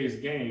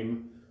PC-based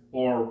game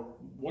or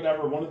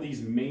whatever, one of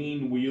these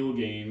main wheel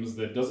games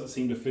that doesn't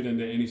seem to fit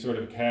into any sort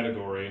of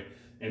category,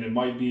 and it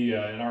might be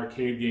an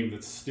arcade game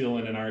that's still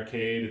in an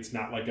arcade, it's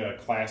not like a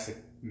classic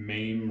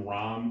MAME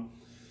ROM,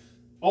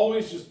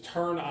 always just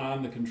turn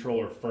on the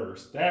controller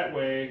first. That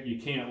way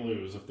you can't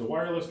lose. If the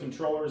wireless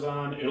controller's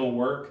on, it'll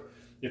work.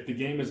 If the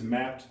game is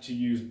mapped to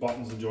use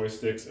buttons and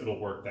joysticks, it'll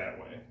work that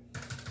way.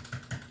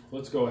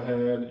 Let's go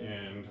ahead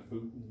and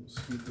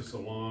scoot this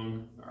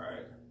along. All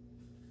right.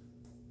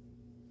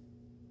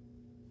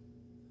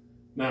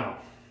 Now,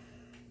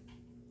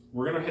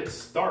 we're going to hit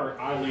start,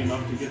 oddly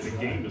enough, to get the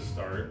game to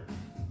start.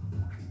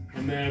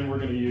 And then we're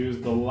going to use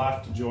the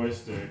left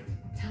joystick.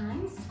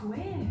 Times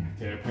Square.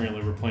 Okay,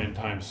 apparently we're playing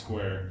Times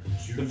Square.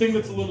 The thing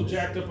that's a little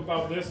jacked up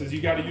about this is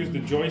you got to use the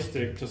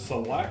joystick to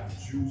select.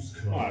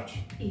 Watch.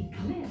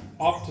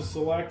 Up to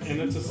select,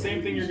 and it's the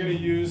same thing you're going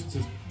to use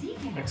to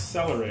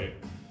accelerate.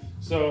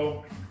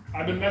 So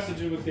I've been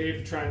messaging with Dave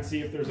to try and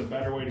see if there's a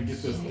better way to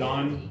get this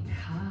done.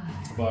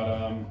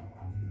 But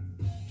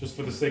just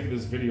for the sake of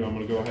this video, I'm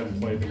going to go ahead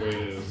and play it the way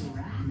it is.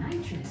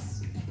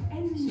 Nitrous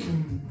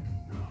engine.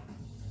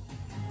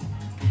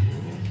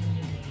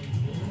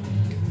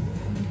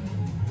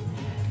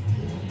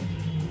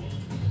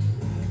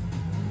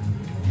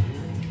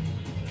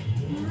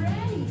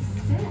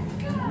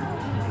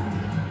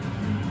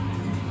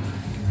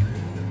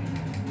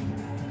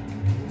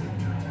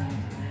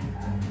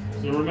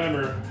 So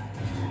remember,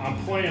 I'm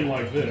playing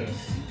like this.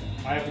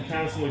 I have to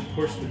constantly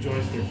push the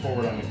joystick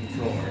forward on the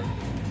controller.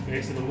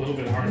 Makes it a little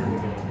bit harder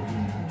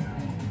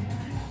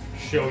to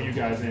show you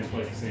guys and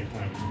play at the same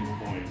time, which is the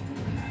point.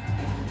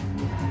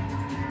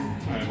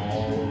 I'm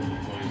all over the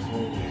place.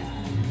 Holy.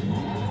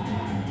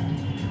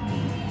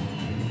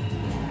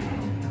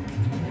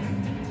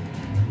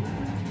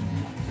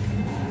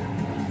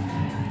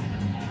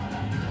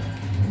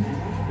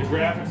 The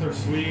graphics are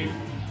sweet.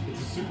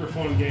 It's a super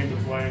fun game to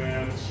play,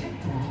 man.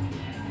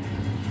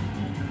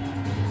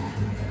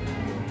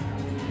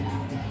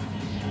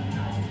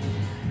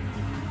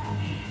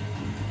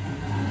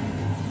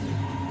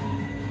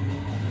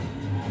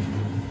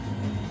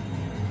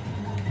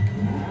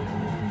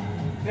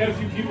 I've had a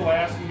few people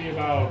asking me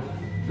about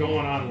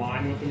going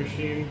online with the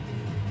machine.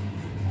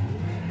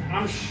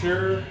 I'm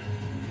sure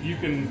you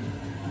can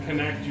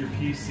connect your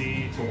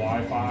PC to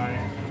Wi-Fi,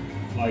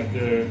 like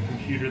the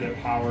computer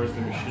that powers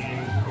the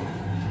machine.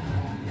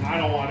 I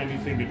don't want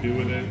anything to do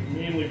with it,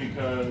 mainly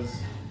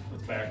because,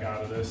 let's back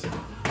out of this,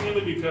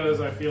 mainly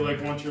because I feel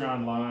like once you're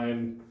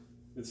online,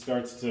 things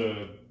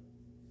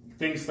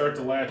start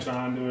to latch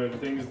onto it,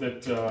 things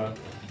that,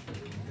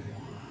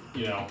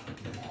 you know,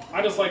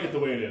 I just like it the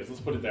way it is.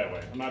 Let's put it that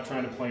way. I'm not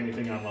trying to play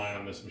anything online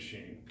on this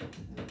machine.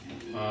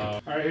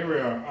 All right, here we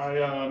are.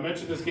 I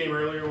mentioned this game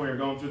earlier when we were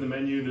going through the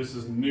menu. This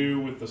is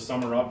new with the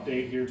summer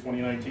update here,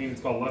 2019.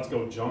 It's called Let's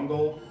Go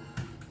Jungle.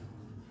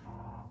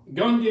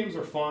 Gun games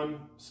are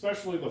fun,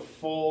 especially the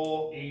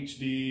full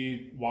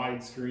HD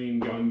widescreen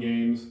gun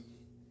games.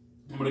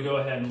 I'm going to go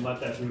ahead and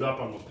let that boot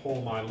up. I'm going to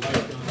pull my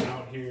light gun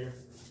out here.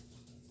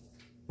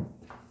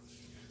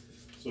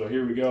 So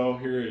here we go.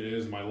 Here it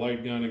is, my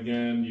light gun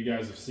again. You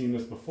guys have seen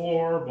this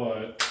before,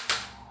 but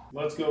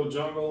Let's Go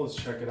Jungle. Let's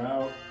check it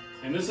out.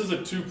 And this is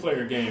a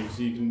two-player game,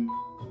 so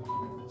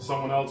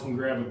someone else can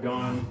grab a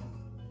gun.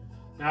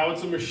 Now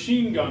it's a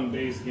machine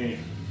gun-based game.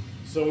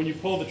 So when you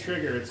pull the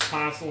trigger, it's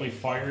constantly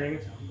firing,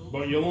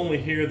 but you'll only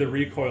hear the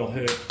recoil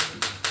hit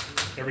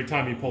every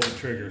time you pull the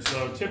trigger.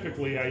 So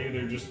typically I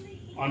either just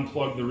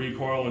unplug the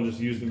recoil and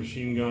just use the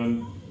machine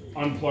gun.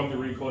 Unplug the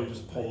recoil, you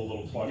just pull a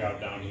little plug out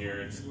down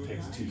here. It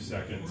takes 2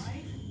 seconds.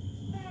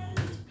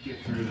 Let's get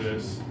through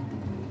this.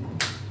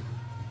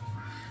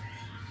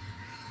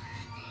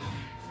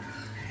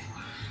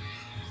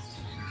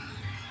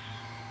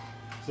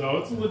 So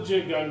it's a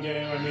legit gun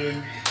game. I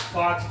mean,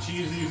 plot's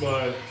cheesy,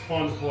 but it's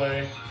fun to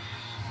play.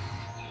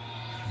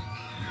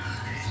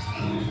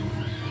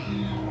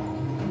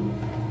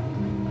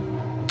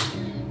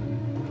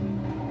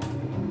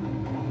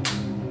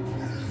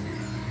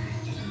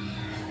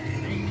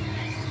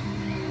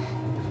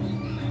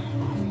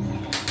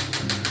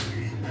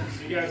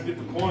 You guys get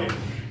the point.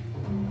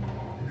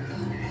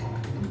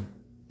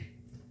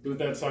 Boot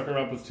that sucker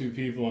up with 2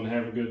 people and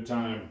have a good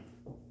time.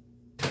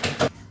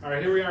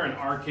 Alright, here we are in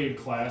Arcade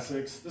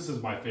Classics. This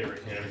is my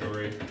favorite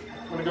category.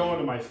 I'm going to go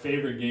into my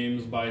favorite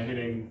games by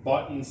hitting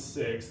button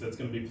 6. That's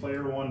going to be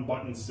player 1,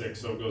 button 6.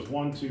 So it goes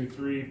 1, 2,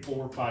 3,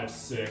 4, 5,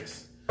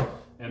 6.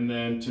 And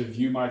then to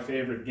view my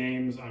favorite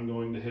games, I'm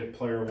going to hit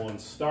player 1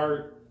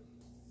 start.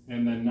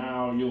 And then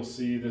now you'll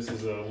see this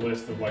is a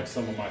list of like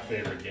some of my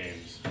favorite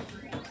games.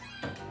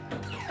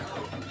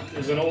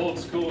 There's an old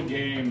school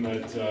game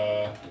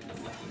that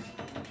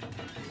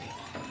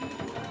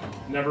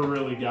never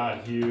really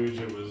got huge.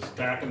 It was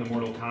back in the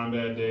Mortal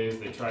Kombat days.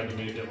 They tried to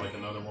make it like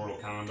another Mortal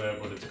Kombat,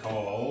 but it's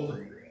called,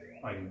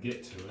 if I can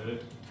get to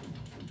it,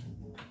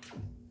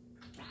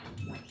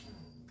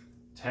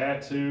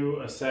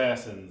 Tattoo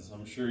Assassins.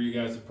 I'm sure you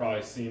guys have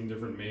probably seen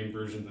different MAME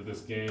versions of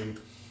this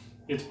game.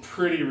 It's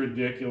pretty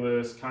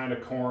ridiculous, kind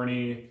of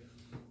corny.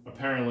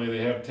 Apparently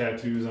they have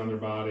tattoos on their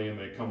body and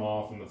they come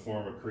off in the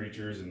form of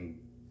creatures and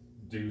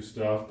do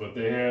stuff, but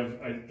they have,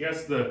 I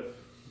guess the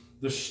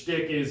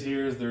shtick is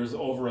there's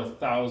over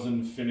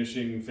 1,000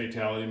 finishing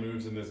fatality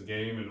moves in this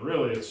game, and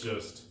really it's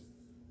just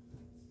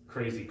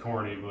crazy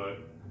corny, but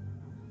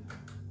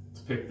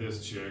let's pick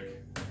this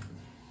chick.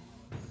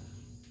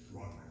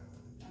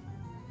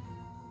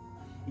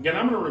 Again,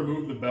 I'm going to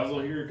remove the bezel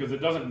here because it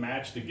doesn't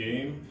match the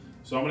game,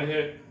 so I'm going to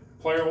hit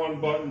player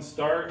 1 button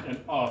start and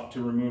up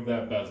to remove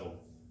that bezel.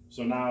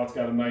 So now it's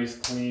got a nice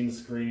clean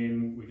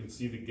screen, we can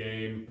see the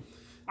game.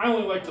 I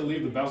only like to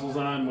leave the bezels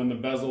on when the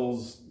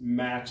bezels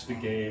match the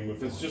game.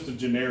 If it's just a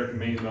generic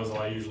main bezel,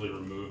 I usually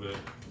remove it.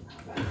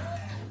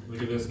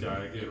 Look at this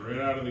guy, get right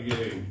out of the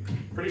game.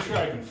 Pretty sure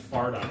I can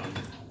fart on him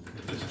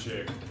with this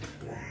chick.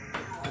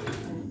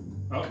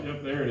 Oh,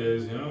 yep, there it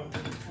is, yep.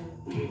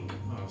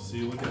 Oh,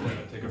 see, look at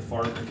that. Take a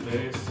fart in the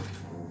face.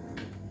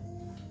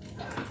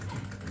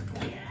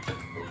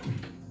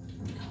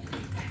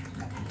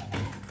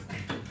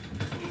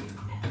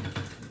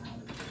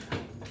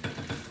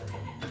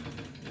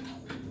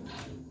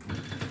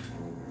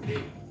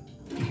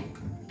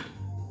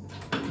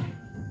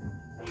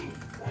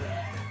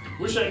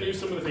 Wish I knew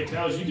some of the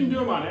fatalities. You can do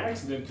them on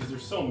accident because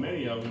there's so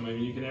many of them. I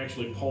mean, you can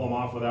actually pull them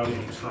off without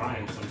even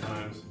trying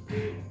sometimes.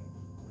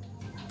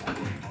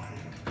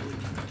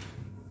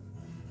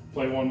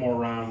 Play one more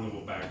round and then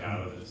we'll back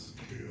out of this.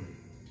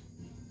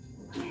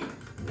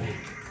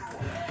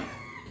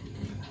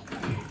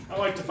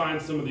 like to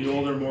find some of the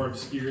older, more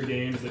obscure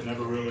games that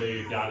never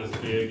really got as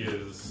big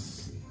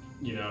as,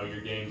 you know,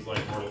 your games like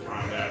Mortal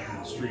Kombat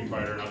and Street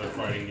Fighter and other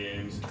fighting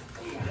games.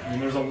 I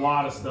mean, there's a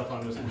lot of stuff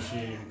on this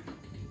machine.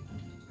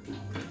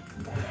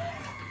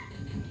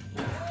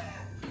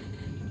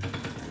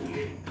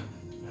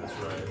 That's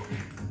right.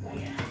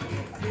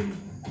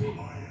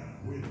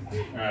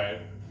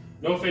 Alright.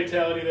 No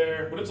fatality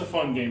there, but it's a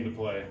fun game to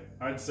play.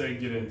 I'd say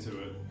get into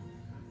it.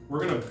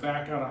 We're going to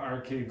back out of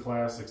Arcade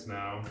Classics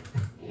now.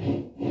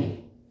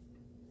 And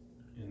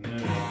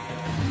then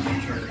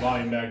turn the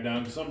volume back down,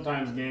 because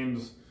sometimes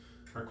games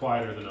are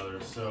quieter than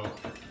others. So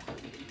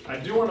I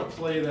do want to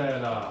play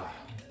that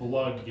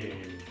Blood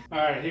game.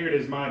 Alright, here it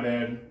is, my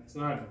bad. It's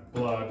not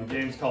Blood, the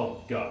game's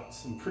called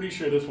Guts. I'm pretty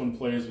sure this one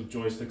plays with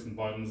joysticks and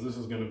buttons. This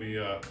is going to be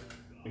a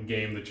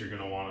game that you're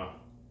going to want to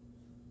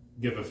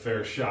give a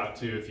fair shot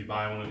to if you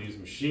buy one of these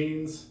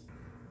machines.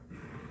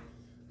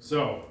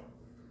 So,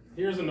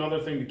 here's another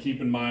thing to keep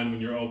in mind when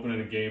you're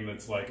opening a game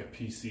that's like a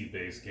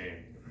PC-based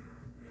game.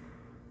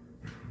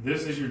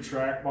 This is your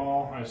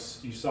trackball.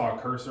 You saw a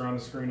cursor on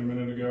the screen a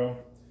minute ago.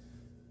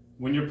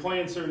 When you're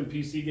playing certain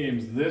PC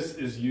games, this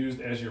is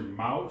used as your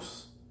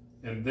mouse,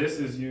 and this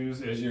is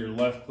used as your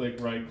left click,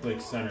 right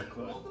click, center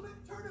click.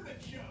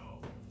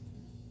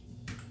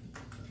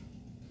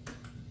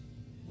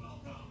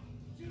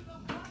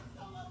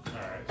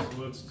 Alright, so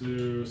let's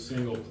do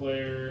single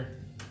player.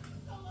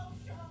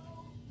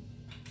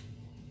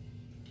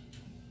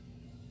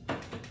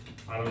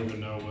 I don't even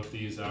know what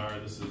these are.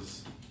 This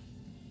is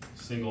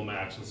single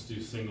match. Let's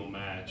do single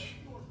match.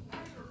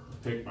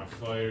 Pick my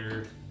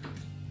fighter.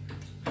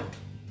 Let's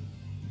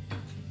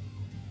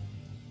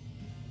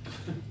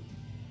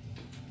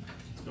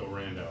go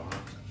rando, huh?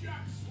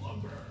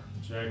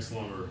 Jack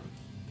Slumber.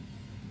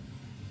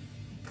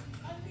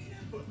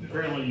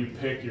 Apparently you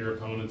pick your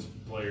opponent's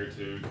player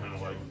too, kind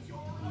of like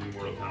new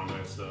Mortal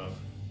Kombat stuff.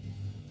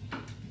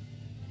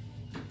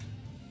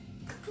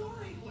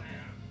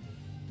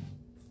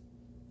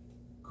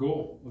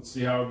 Cool. Let's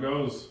see how it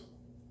goes.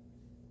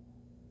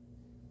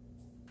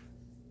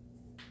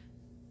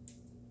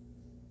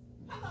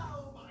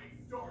 Hello, my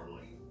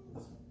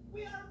darlings.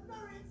 We are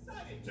very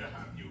excited to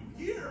have you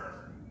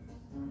here.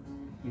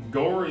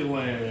 Gory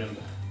Land.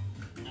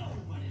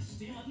 Nobody's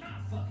stealing my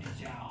fucking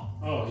job.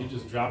 Oh, he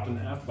just dropped an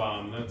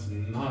F-bomb. That's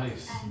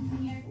nice.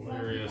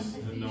 Hilarious. I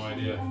had no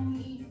idea.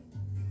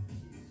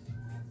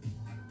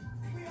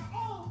 We are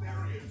all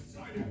very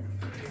excited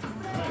today.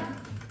 Right.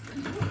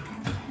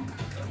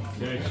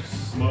 Okay, she's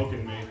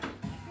smoking me.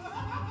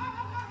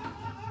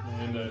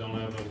 And I don't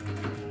have a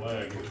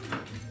leg.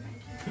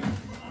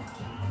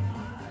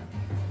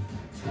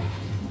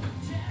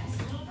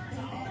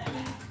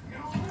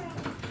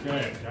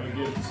 Okay, gotta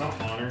get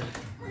something on her.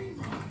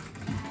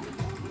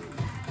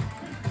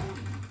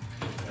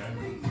 Okay.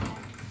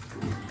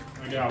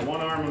 I got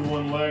one arm and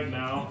one leg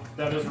now. If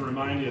that doesn't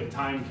remind you of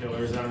Time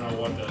Killers, I don't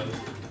know what does.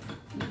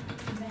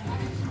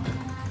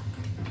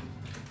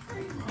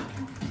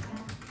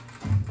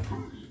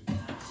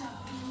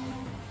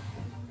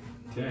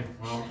 Okay,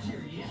 well,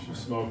 she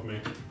smoked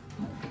me.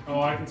 Oh,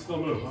 I can still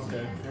move.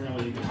 Okay,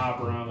 apparently you can hop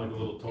around like a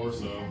little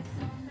torso.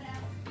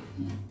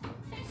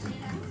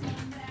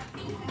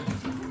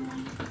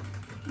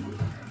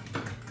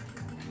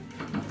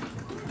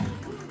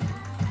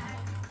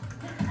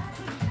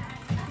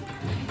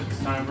 It's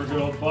time for a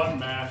good old button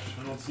mash.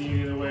 I don't see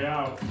any other way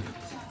out.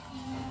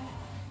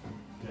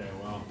 Okay,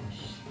 well.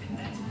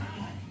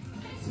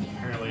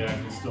 Apparently I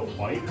can still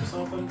bite or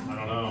something? I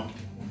don't know.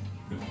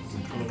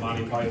 Little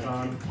Monty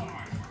Python.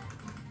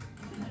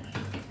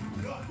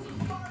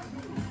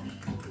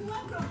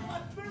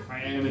 I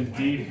am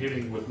indeed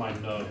hitting with my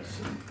nubs.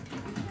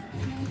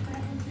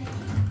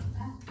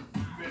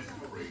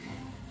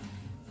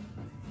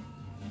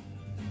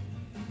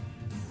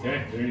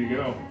 Okay, there you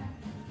go.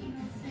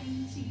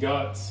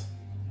 Guts.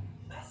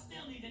 I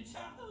still need to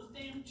chop those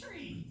damn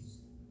trees.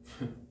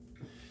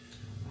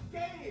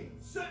 Game,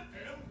 set,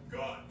 and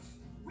guts.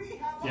 We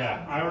have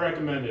Yeah, I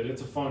recommend it.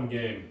 It's a fun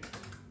game.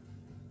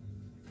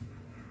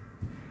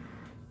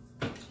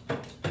 We're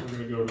going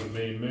to go to the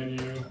main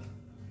menu.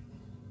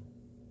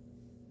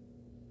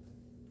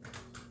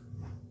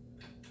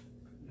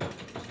 Go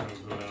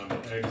down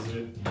to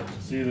exit.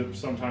 See that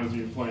sometimes when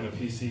you're playing a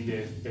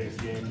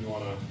PC-based game, you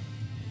want to.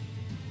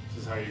 This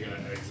is how you're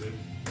going to exit.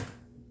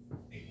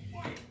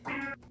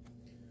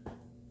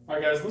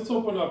 Alright guys, let's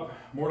open up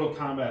Mortal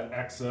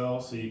Kombat XL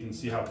so you can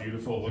see how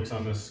beautiful it looks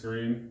on this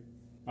screen.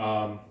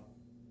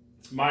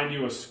 Mind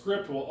you, a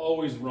script will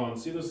always run.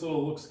 See this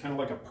little, looks kind of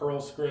like a Perl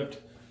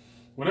script.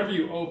 Whenever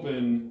you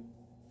open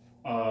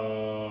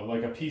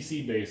like a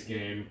PC-based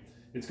game,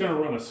 it's going to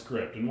run a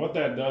script. And what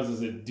that does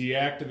is it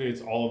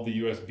deactivates all of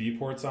the USB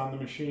ports on the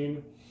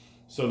machine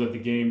so that the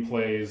game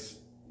plays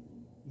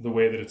the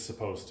way that it's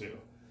supposed to.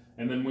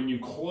 And then when you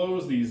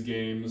close these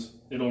games,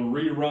 it'll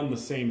rerun the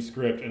same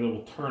script and it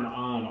will turn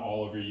on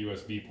all of your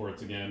USB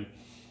ports again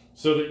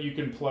so that you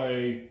can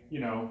play, you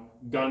know,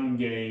 gun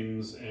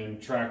games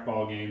and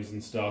trackball games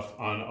and stuff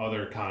on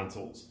other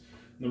consoles.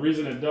 And the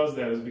reason it does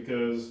that is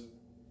because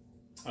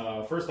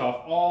First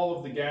off, all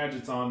of the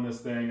gadgets on this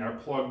thing are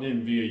plugged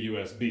in via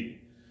USB.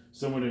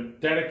 So when it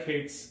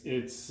dedicates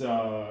its,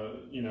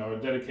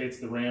 it dedicates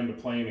the RAM to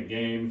playing a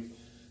game,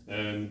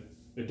 and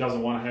it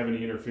doesn't want to have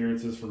any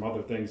interferences from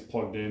other things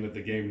plugged in that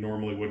the game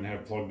normally wouldn't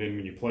have plugged in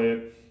when you play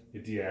it,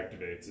 it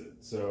deactivates it.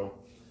 So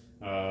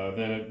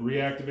then it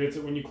reactivates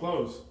it when you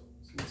close.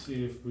 So let's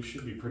see if we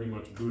should be pretty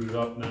much booted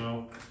up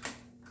now.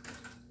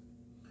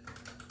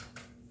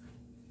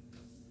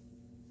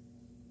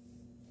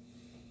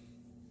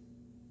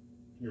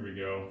 Here we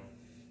go.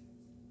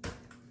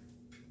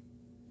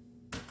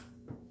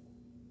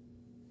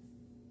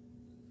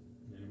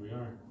 Here we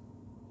are.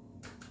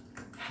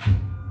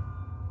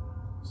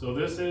 So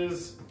this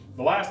is,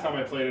 the last time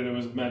I played it, it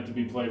was meant to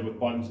be played with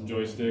buttons and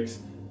joysticks.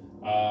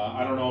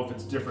 I don't know if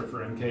it's different for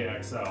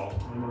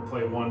MKXL. I'm going to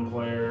play one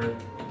player,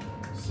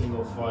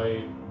 single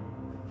fight.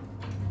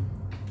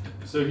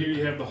 So here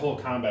you have the whole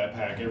combat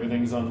pack.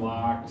 Everything's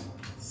unlocked.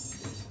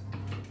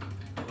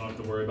 Don't have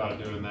to worry about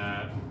doing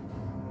that.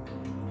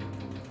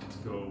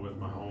 Go with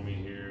my homie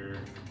here.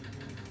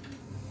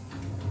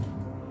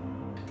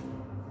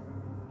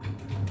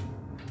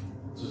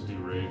 Let's just do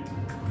raid.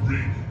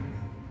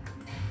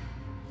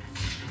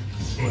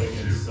 Play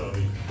against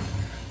Subby.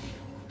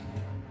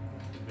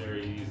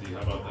 Very easy.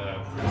 How about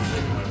that? For the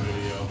sake of my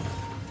video.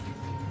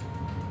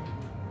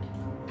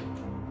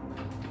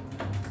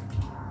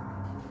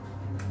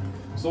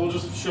 So we'll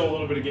just show a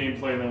little bit of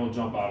gameplay and then we'll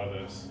jump out of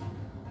this.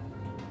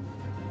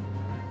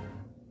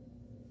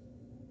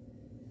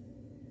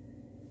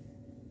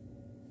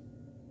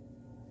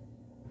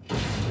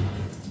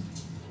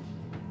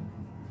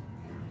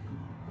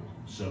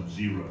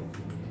 Sub-Zero.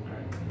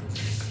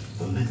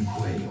 The Lin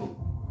Kuei.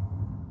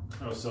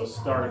 Oh, so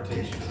start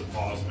takes you to the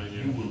pause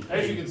menu.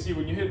 As you can see,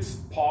 when you hit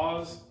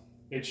pause,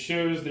 it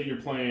shows that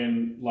you're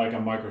playing like a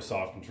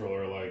Microsoft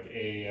controller, like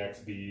A, X,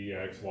 B,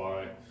 X,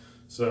 Y.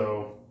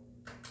 So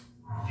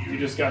you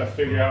just got to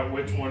figure out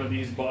which one of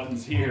these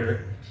buttons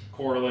here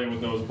correlate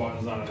with those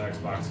buttons on an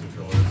Xbox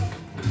controller.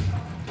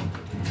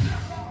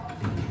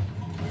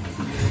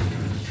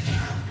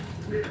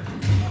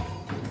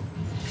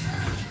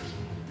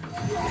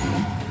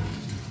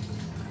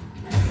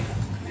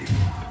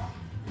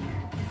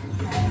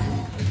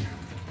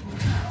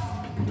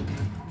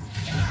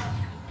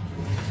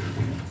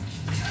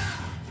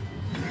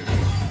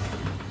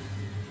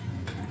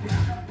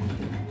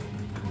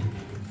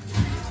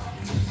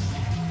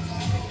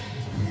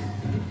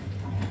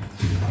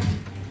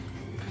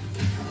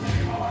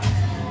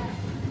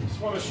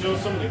 I want to show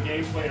some of the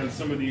gameplay on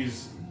some of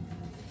these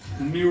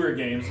newer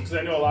games because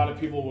I know a lot of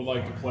people would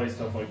like to play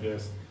stuff like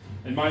this.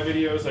 In my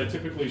videos, I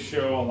typically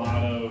show a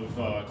lot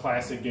of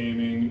classic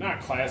gaming, not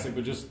classic,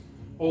 but just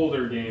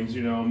older games,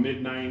 you know,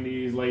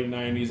 mid-90s, late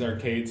 90s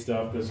arcade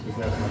stuff, just because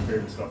that's my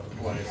favorite stuff to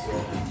play.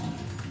 So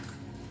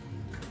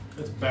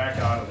let's back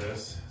out of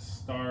this.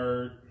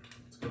 Start,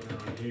 let's go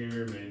down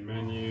here, main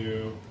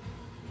menu.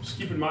 Just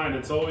keep in mind,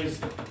 it's always,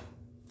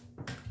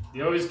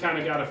 you always kind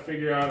of got to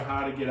figure out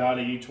how to get out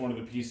of each one of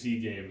the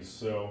PC games.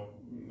 So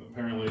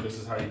apparently this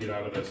is how you get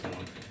out of this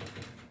one.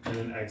 And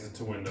then exit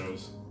to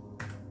Windows.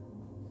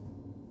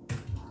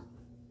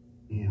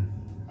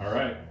 All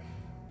right,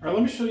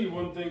 let me show you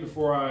one thing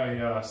before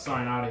I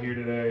sign out of here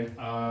today.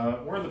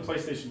 We're in the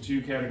PlayStation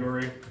 2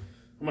 category.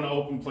 I'm going to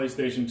open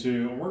PlayStation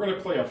 2, and we're going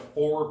to play a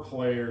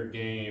 4-player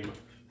game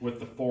with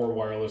the 4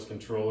 wireless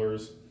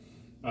controllers.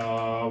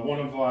 One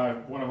of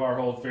our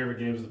old favorite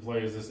games to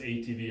play is this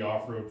ATV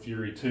Off-Road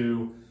Fury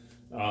 2.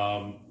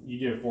 You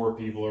get 4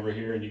 people over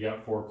here, and you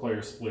got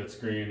 4-player split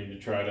screen, and you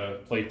try to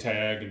play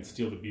tag and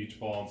steal the beach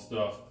ball and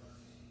stuff.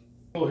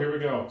 Oh, here we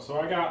go. So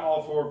I got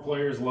all 4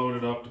 players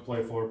loaded up to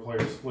play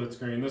 4-player split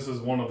screen. This is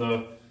one of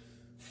the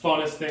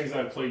funnest things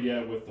I've played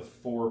yet with the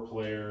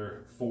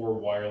 4-player, 4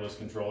 wireless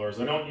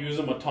controllers. I don't use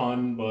them a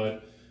ton,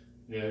 but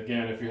yeah,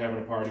 again, if you're having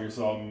a party or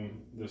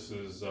something, this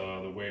is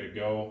the way to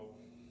go.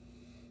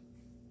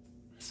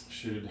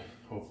 Should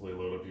hopefully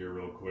load up here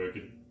real quick.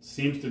 It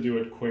seems to do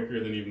it quicker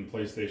than even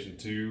PlayStation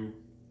 2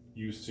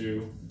 used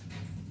to.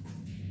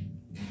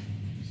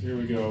 So here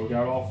we go. We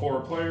got all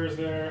 4 players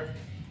there.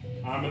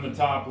 I'm in the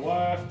top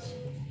left.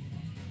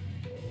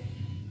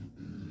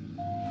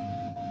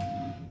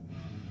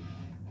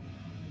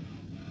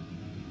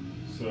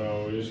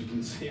 So as you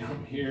can see,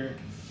 I'm here.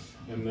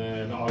 And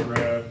then I'll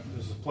grab,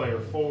 this is player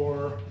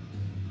 4.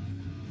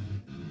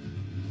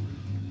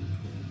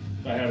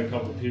 If I had a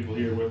couple people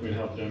here with me to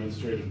help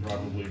demonstrate, it'd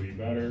probably be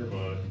better,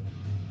 but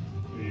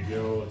there you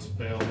go, let's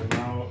bail him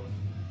out.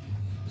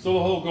 So the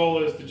whole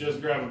goal is to just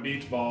grab a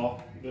beach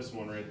ball, this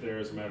one right there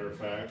as a matter of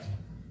fact,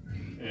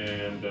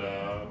 and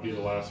be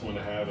the last one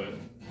to have it.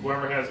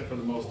 Whoever has it for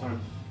the most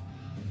time.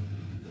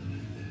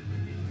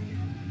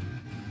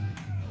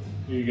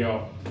 Here you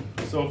go.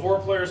 So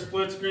 4-player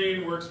split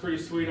screen works pretty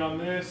sweet on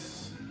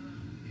this.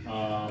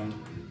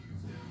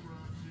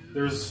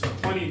 There's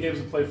plenty of games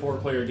to play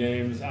 4-player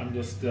games. I'm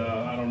just,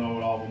 I don't know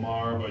what all of them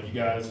are, but you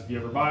guys, if you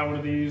ever buy one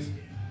of these,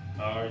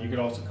 you could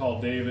also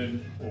call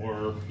David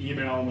or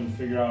email him and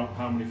figure out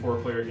how many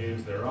 4-player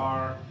games there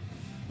are.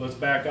 Let's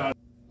back out.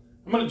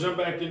 I'm I'm going to jump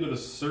back into the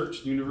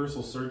search, the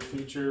universal search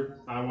feature.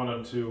 I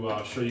wanted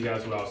to show you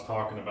guys what I was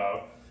talking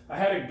about. I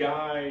had a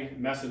guy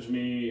message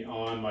me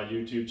on my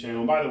YouTube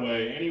channel. By the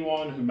way,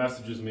 anyone who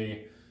messages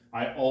me,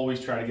 I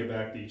always try to get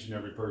back to each and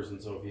every person.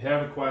 So if you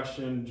have a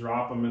question,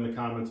 drop them in the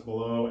comments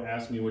below.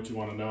 Ask me what you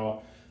want to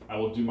know. I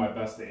will do my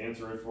best to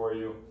answer it for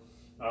you.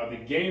 The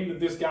game that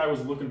this guy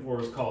was looking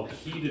for is called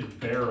Heated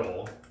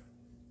Barrel.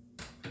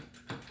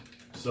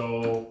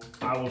 So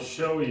I will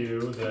show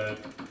you that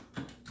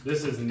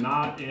this is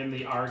not in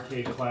the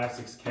arcade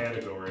classics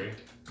category,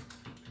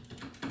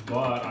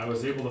 but I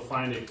was able to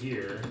find it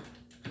here.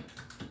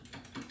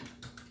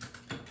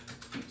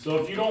 So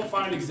if you don't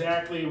find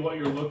exactly what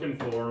you're looking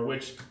for,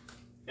 which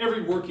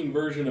every working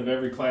version of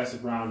every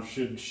classic round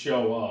should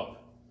show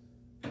up.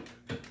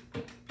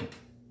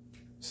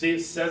 See,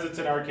 it says it's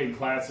in arcade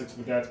classics,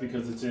 but that's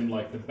because it's in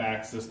like the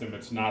back system.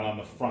 It's not on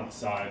the front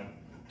side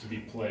to be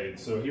played.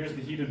 So here's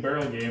the Heated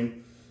Barrel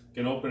game.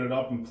 You can open it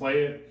up and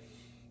play it.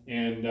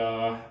 And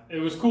it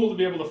was cool to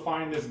be able to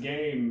find this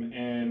game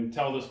and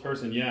tell this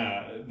person,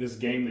 yeah, this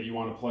game that you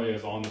want to play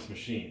is on this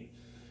machine.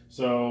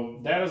 So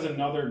that is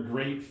another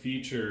great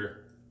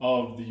feature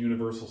of the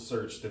universal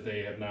search that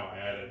they have now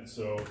added.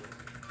 So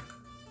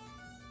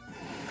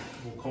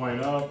we'll coin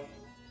up.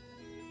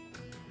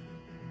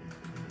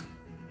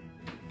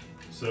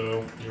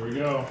 So here we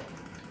go.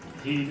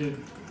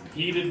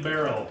 Heated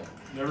Barrel.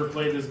 Never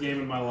played this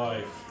game in my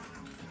life,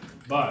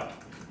 but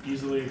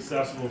easily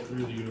accessible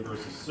through the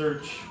universal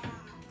search.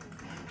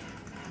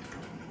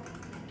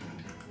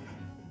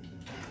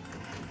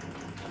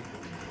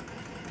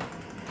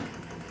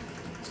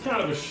 It's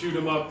kind of a shoot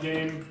 'em up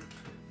game,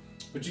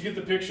 but you get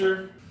the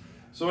picture.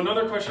 So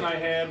another question I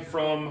had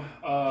from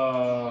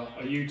a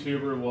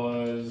YouTuber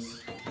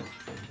was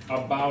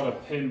about a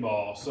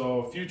pinball.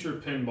 So future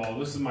pinball,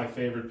 this is my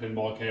favorite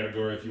pinball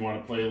category if you want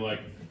to play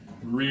like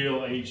real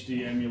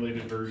HD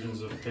emulated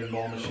versions of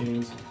pinball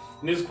machines.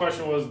 And his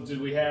question was,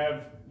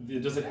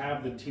 does it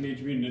have the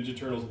Teenage Mutant Ninja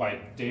Turtles by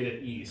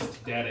Data East?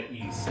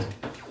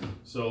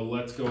 So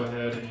let's go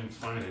ahead and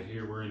find it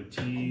here. We're in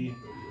T.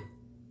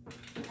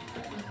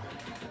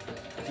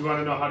 If you want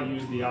to know how to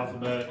use the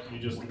alphabet, you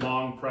just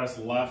long press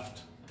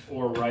left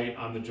or right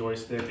on the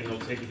joystick and it'll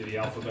take you to the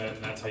alphabet,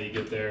 and that's how you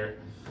get there.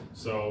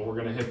 So we're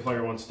going to hit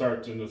player 1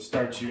 start, and it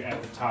starts you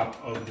at the top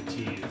of the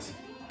T's.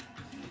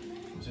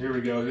 So here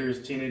we go.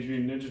 Here's Teenage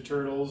Mutant Ninja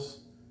Turtles.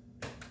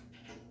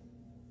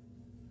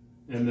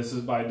 And this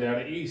is by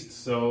Data East.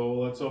 So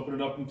let's open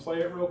it up and play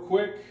it real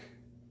quick.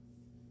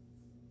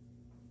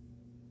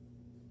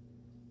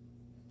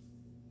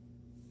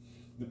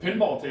 The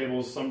pinball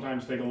tables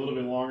sometimes take a little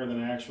bit longer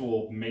than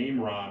actual MAME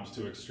ROMs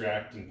to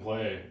extract and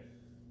play,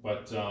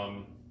 but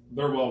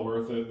they're well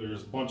worth it.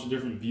 There's a bunch of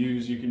different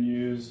views you can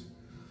use.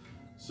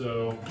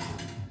 So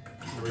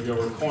here we go.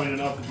 We're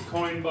coining up at the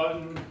coin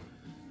button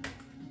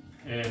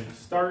and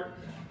start.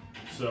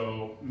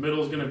 So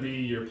middle is going to be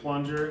your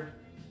plunger.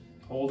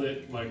 Hold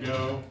it, let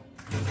go.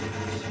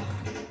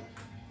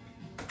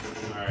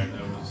 All right,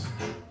 that was.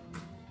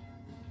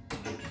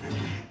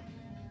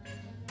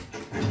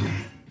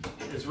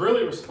 It's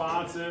really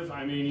responsive.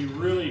 I mean, you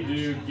really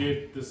do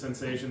get the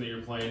sensation that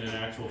you're playing an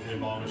actual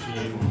pinball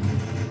machine.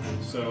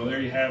 So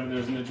there you have it.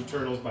 There's Ninja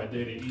Turtles by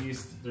Data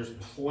East. There's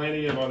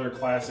plenty of other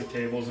classic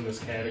tables in this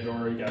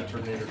category. You got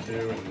Terminator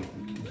 2, and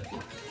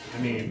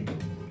I mean,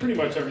 pretty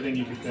much everything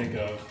you could think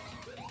of.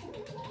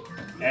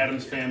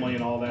 Addams Family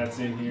and all that's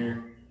in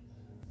here.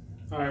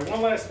 All right,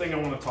 one last thing I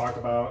want to talk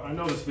about. I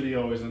know this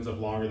video always ends up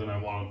longer than I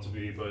want it to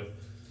be, but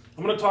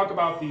I'm going to talk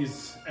about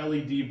these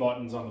LED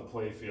buttons on the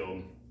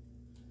playfield.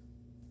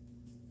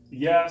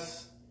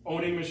 Yes,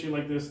 owning a machine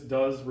like this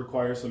does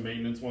require some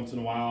maintenance once in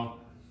a while.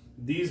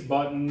 These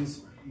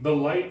buttons, the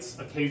lights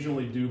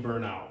occasionally do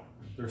burn out.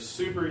 They're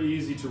super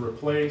easy to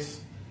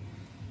replace,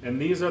 and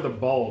these are the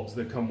bulbs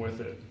that come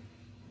with it.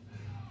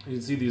 You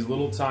can see these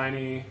little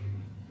tiny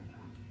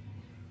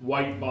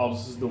white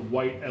bulbs. This is the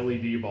white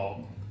LED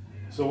bulb.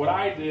 So what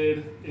I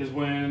did is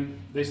when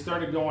they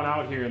started going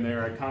out here and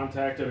there, I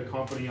contacted a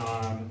company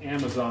on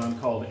Amazon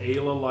called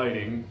Ayla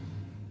Lighting.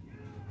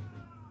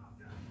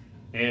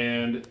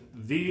 And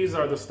these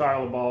are the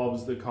style of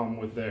bulbs that come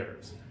with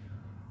theirs.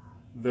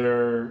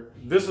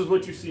 This is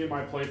what you see in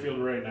my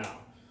playfield right now.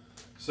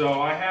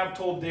 So I have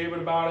told David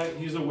about it.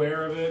 He's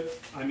aware of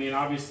it. I mean,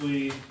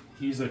 obviously,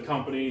 he's a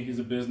company, he's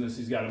a business.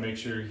 He's got to make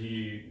sure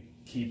he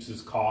keeps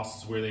his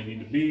costs where they need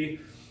to be.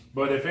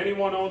 But if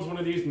anyone owns one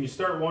of these and you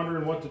start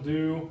wondering what to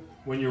do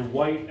when your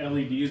white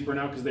LEDs burn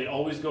out, because they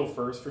always go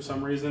first for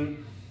some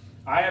reason,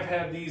 I have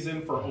had these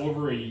in for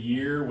over a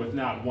year with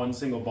not one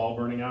single bulb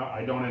burning out.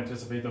 I don't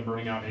anticipate them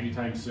burning out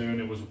anytime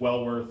soon. It was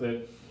well worth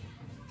it.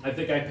 I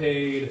think I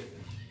paid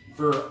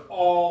for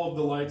all of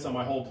the lights on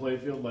my whole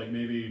playfield like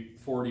maybe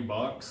 40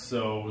 bucks.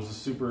 So it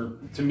was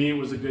to me it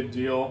was a good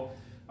deal.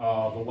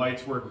 The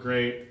lights work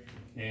great,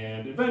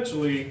 and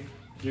eventually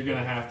you're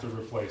gonna have to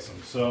replace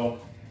them. So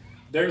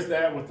there's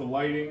that with the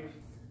lighting.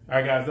 All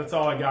right, guys, that's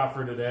all I got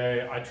for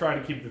today. I try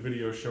to keep the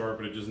video short,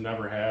 but it just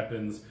never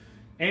happens.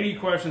 Any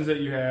questions that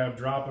you have,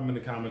 drop them in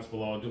the comments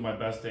below. I'll do my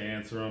best to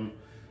answer them.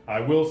 I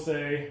will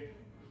say,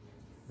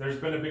 there's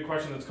been a big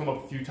question that's come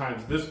up a few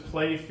times. This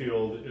play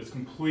field is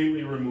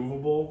completely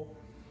removable,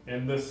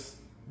 and this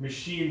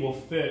machine will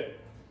fit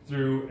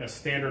through a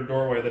standard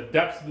doorway. The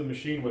depth of the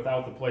machine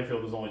without the play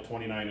field is only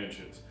 29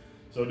 inches.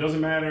 So it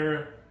doesn't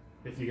matter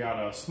if you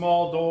got a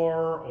small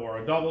door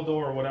or a double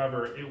door or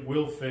whatever, it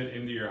will fit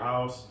into your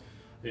house.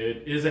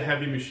 It is a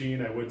heavy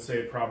machine. I would say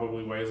it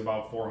probably weighs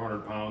about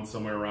 400 pounds,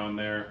 somewhere around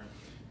there.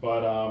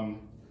 But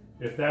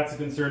if that's a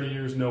concern of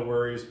yours, no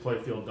worries.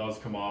 Playfield does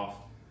come off.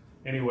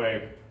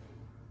 Anyway,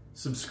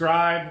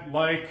 subscribe,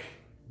 like,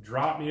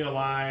 drop me a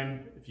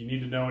line. If you need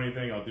to know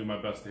anything, I'll do my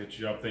best to hit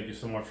you up. Thank you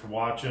so much for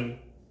watching.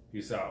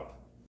 Peace out.